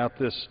radical about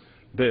this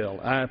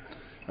bill. I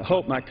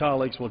hope my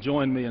colleagues will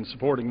join me in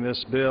supporting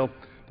this bill,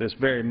 this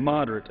very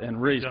moderate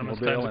and reasonable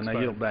bill, and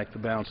I yield back the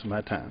balance of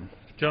my time.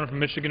 The gentleman from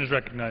Michigan is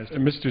recognized.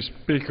 Mr.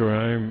 Speaker,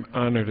 I'm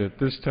honored at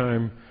this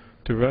time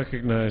to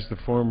recognize the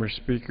former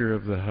Speaker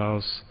of the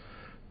House,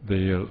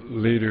 the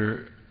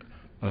leader,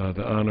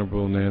 the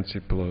Honorable Nancy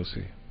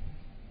Pelosi.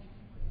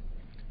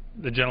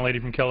 The gentlelady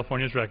from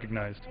California is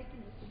recognized. Thank you,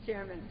 Mr.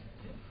 Chairman.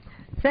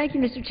 Thank you,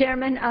 Mr.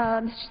 Chairman.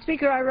 Mr.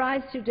 Speaker, I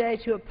rise today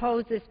to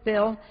oppose this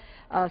bill,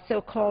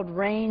 so-called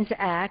REINS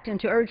Act, and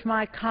to urge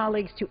my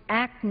colleagues to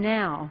act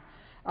now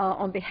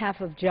on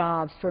behalf of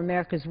jobs for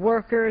America's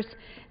workers.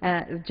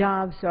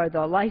 Jobs are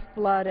the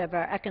lifeblood of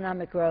our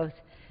economic growth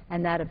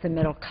and that of the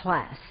middle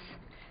class,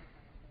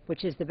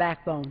 which is the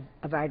backbone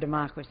of our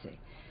democracy.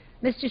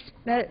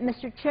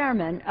 Mr.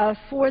 Chairman,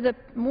 for the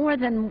more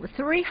than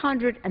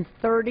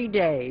 330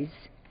 days,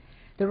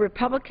 the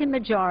Republican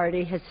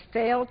majority has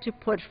failed to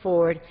put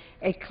forward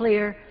a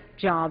clear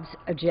jobs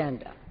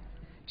agenda,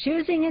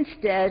 choosing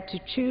instead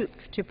to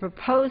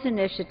propose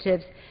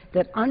initiatives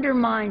that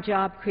undermine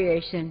job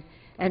creation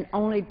and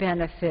only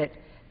benefit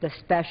the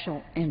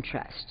special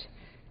interest.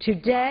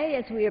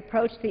 Today, as we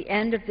approach the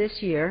end of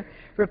this year,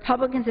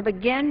 Republicans have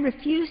again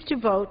refused to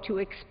vote to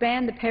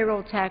expand the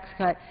payroll tax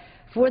cut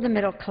for the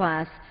middle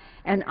class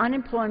and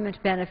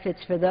unemployment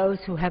benefits for those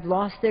who have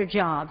lost their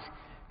jobs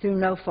through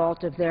no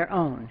fault of their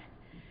own.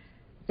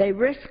 They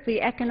risk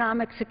the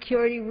economic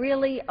security,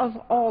 really, of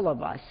all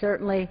of us,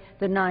 certainly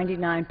the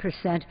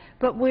 99%,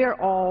 but we're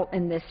all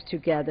in this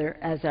together,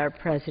 as our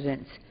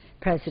president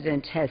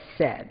has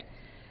said.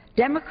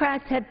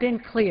 Democrats have been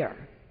clear.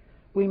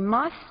 We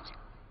must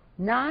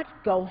not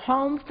go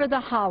home for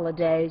the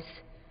holidays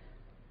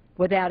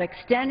without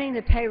extending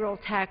the payroll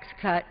tax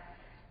cut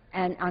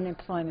and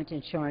unemployment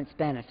insurance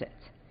benefits.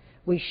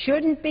 We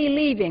shouldn't be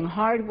leaving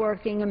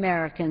hardworking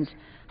Americans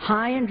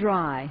high and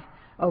dry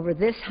over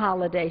this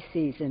holiday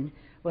season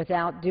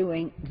without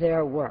doing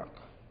their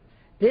work.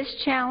 This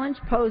challenge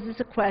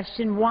poses a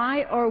question: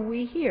 why are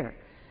we here?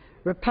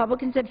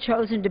 Republicans have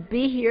chosen to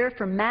be here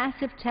for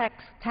massive tax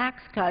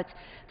cuts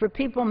for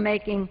people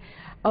making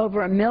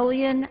over $1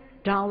 million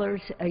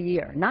a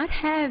year, not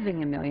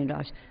having $1 million,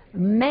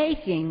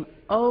 making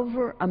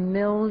over $1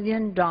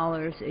 million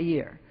a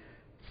year.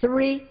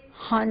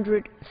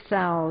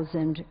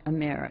 300,000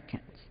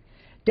 Americans.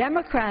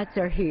 Democrats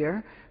are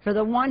here for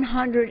the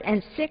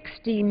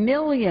 160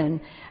 million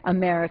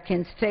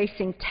Americans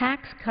facing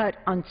tax cut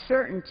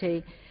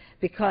uncertainty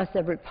because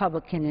of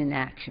Republican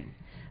inaction.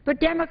 But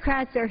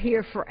Democrats are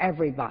here for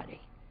everybody,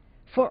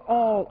 for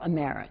all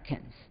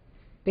Americans,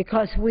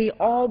 because we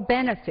all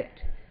benefit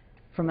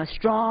from a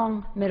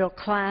strong middle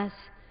class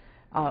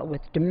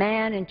with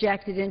demand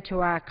injected into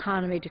our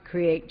economy to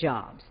create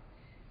jobs.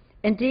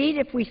 Indeed,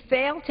 if we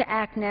fail to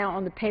act now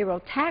on the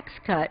payroll tax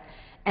cut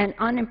and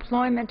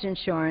unemployment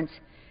insurance,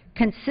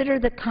 consider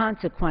the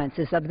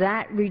consequences of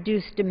that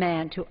reduced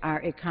demand to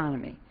our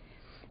economy.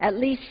 At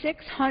least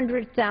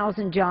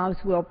 600,000 jobs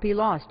will be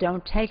lost.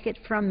 Don't take it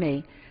from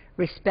me.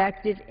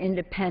 Respected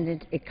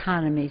independent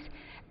economists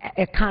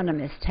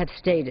have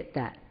stated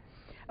that.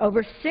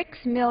 Over 6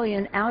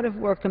 million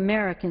out-of-work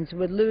Americans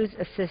would lose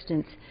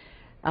assistance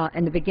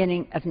in the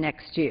beginning of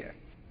next year.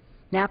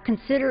 Now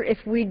consider if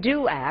we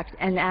do act,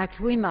 and act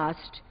we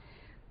must,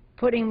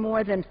 putting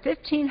more than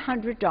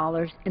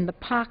 $1,500 in the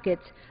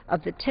pockets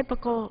of the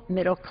typical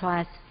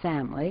middle-class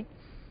family,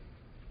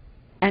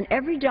 and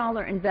every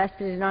dollar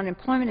invested in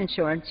unemployment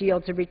insurance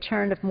yields a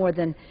return of more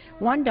than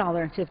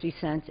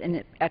 $1.50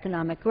 in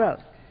economic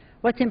growth.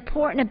 What's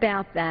important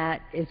about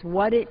that is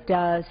what it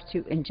does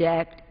to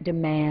inject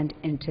demand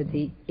into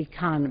the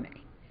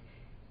economy.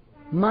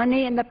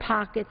 Money in the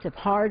pockets of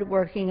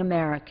hard-working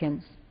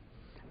Americans,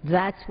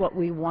 that's what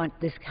we want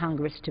this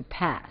Congress to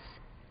pass.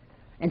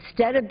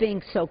 Instead of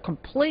being so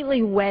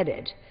completely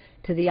wedded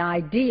to the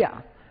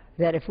idea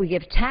that if we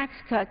give tax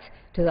cuts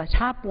to the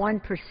top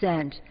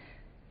 1%,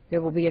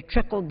 there will be a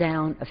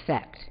trickle-down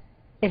effect.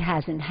 It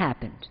hasn't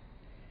happened.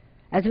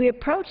 As we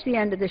approach the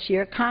end of this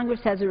year, Congress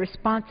has a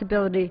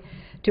responsibility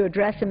to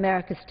address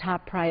America's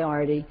top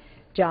priority,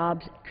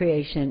 jobs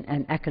creation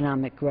and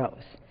economic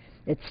growth.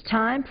 It's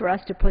time for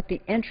us to put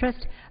the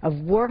interest of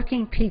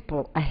working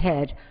people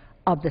ahead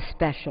of the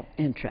special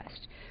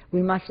interest.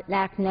 We must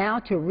act now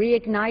to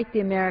reignite the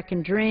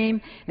American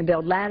dream and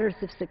build ladders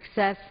of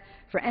success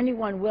for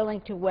anyone willing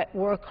to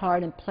work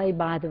hard and play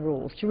by the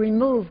rules, to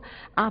remove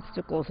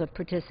obstacles of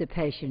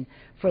participation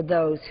for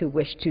those who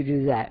wish to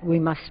do that. We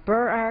must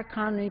spur our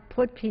economy,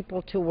 put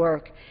people to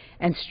work,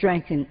 and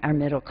strengthen our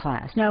middle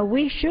class. Now,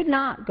 we should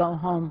not go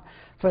home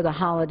for the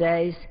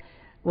holidays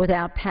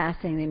without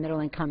passing the middle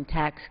income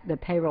tax, the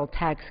payroll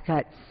tax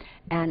cut,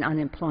 and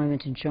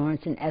unemployment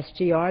insurance and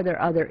SGR. There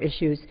are other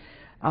issues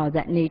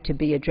that need to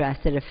be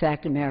addressed that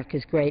affect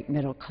America's great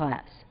middle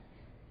class.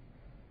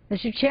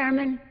 Mr.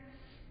 Chairman,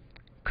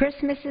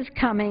 Christmas is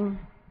coming.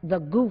 The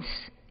goose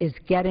is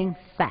getting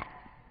fat.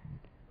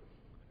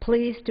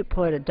 Please to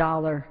put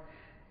 $1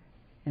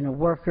 in a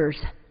worker's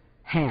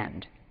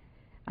hand.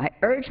 I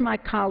urge my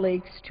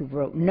colleagues to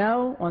vote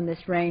no on this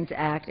REINS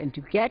Act and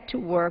to get to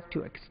work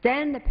to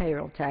extend the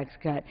payroll tax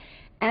cut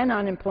and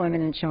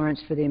unemployment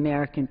insurance for the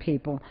American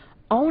people.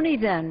 Only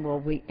then will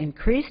we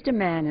increase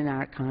demand in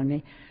our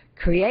economy,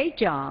 create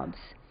jobs,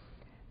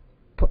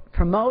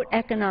 promote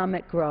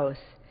economic growth,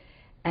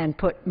 and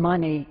put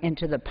money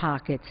into the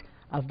pockets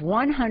of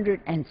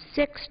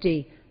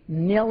 160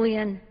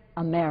 million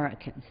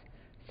Americans.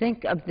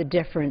 Think of the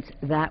difference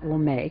that will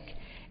make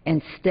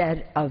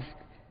instead of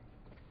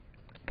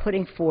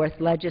putting forth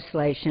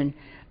legislation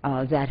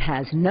that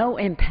has no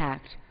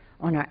impact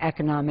on our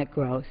economic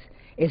growth,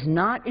 is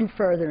not in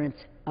furtherance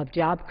of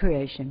job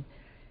creation,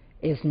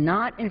 is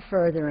not in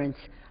furtherance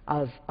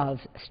of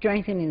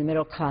strengthening the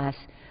middle class,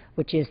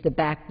 which is the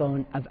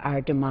backbone of our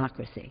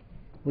democracy.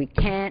 We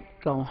can't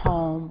go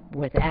home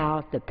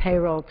without the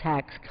payroll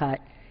tax cut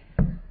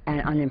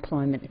and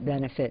unemployment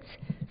benefits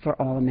for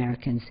all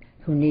Americans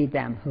who need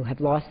them, who have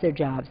lost their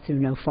jobs through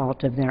no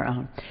fault of their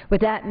own. With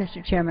that,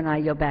 Mr. Chairman, I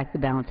yield back the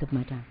balance of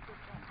my time.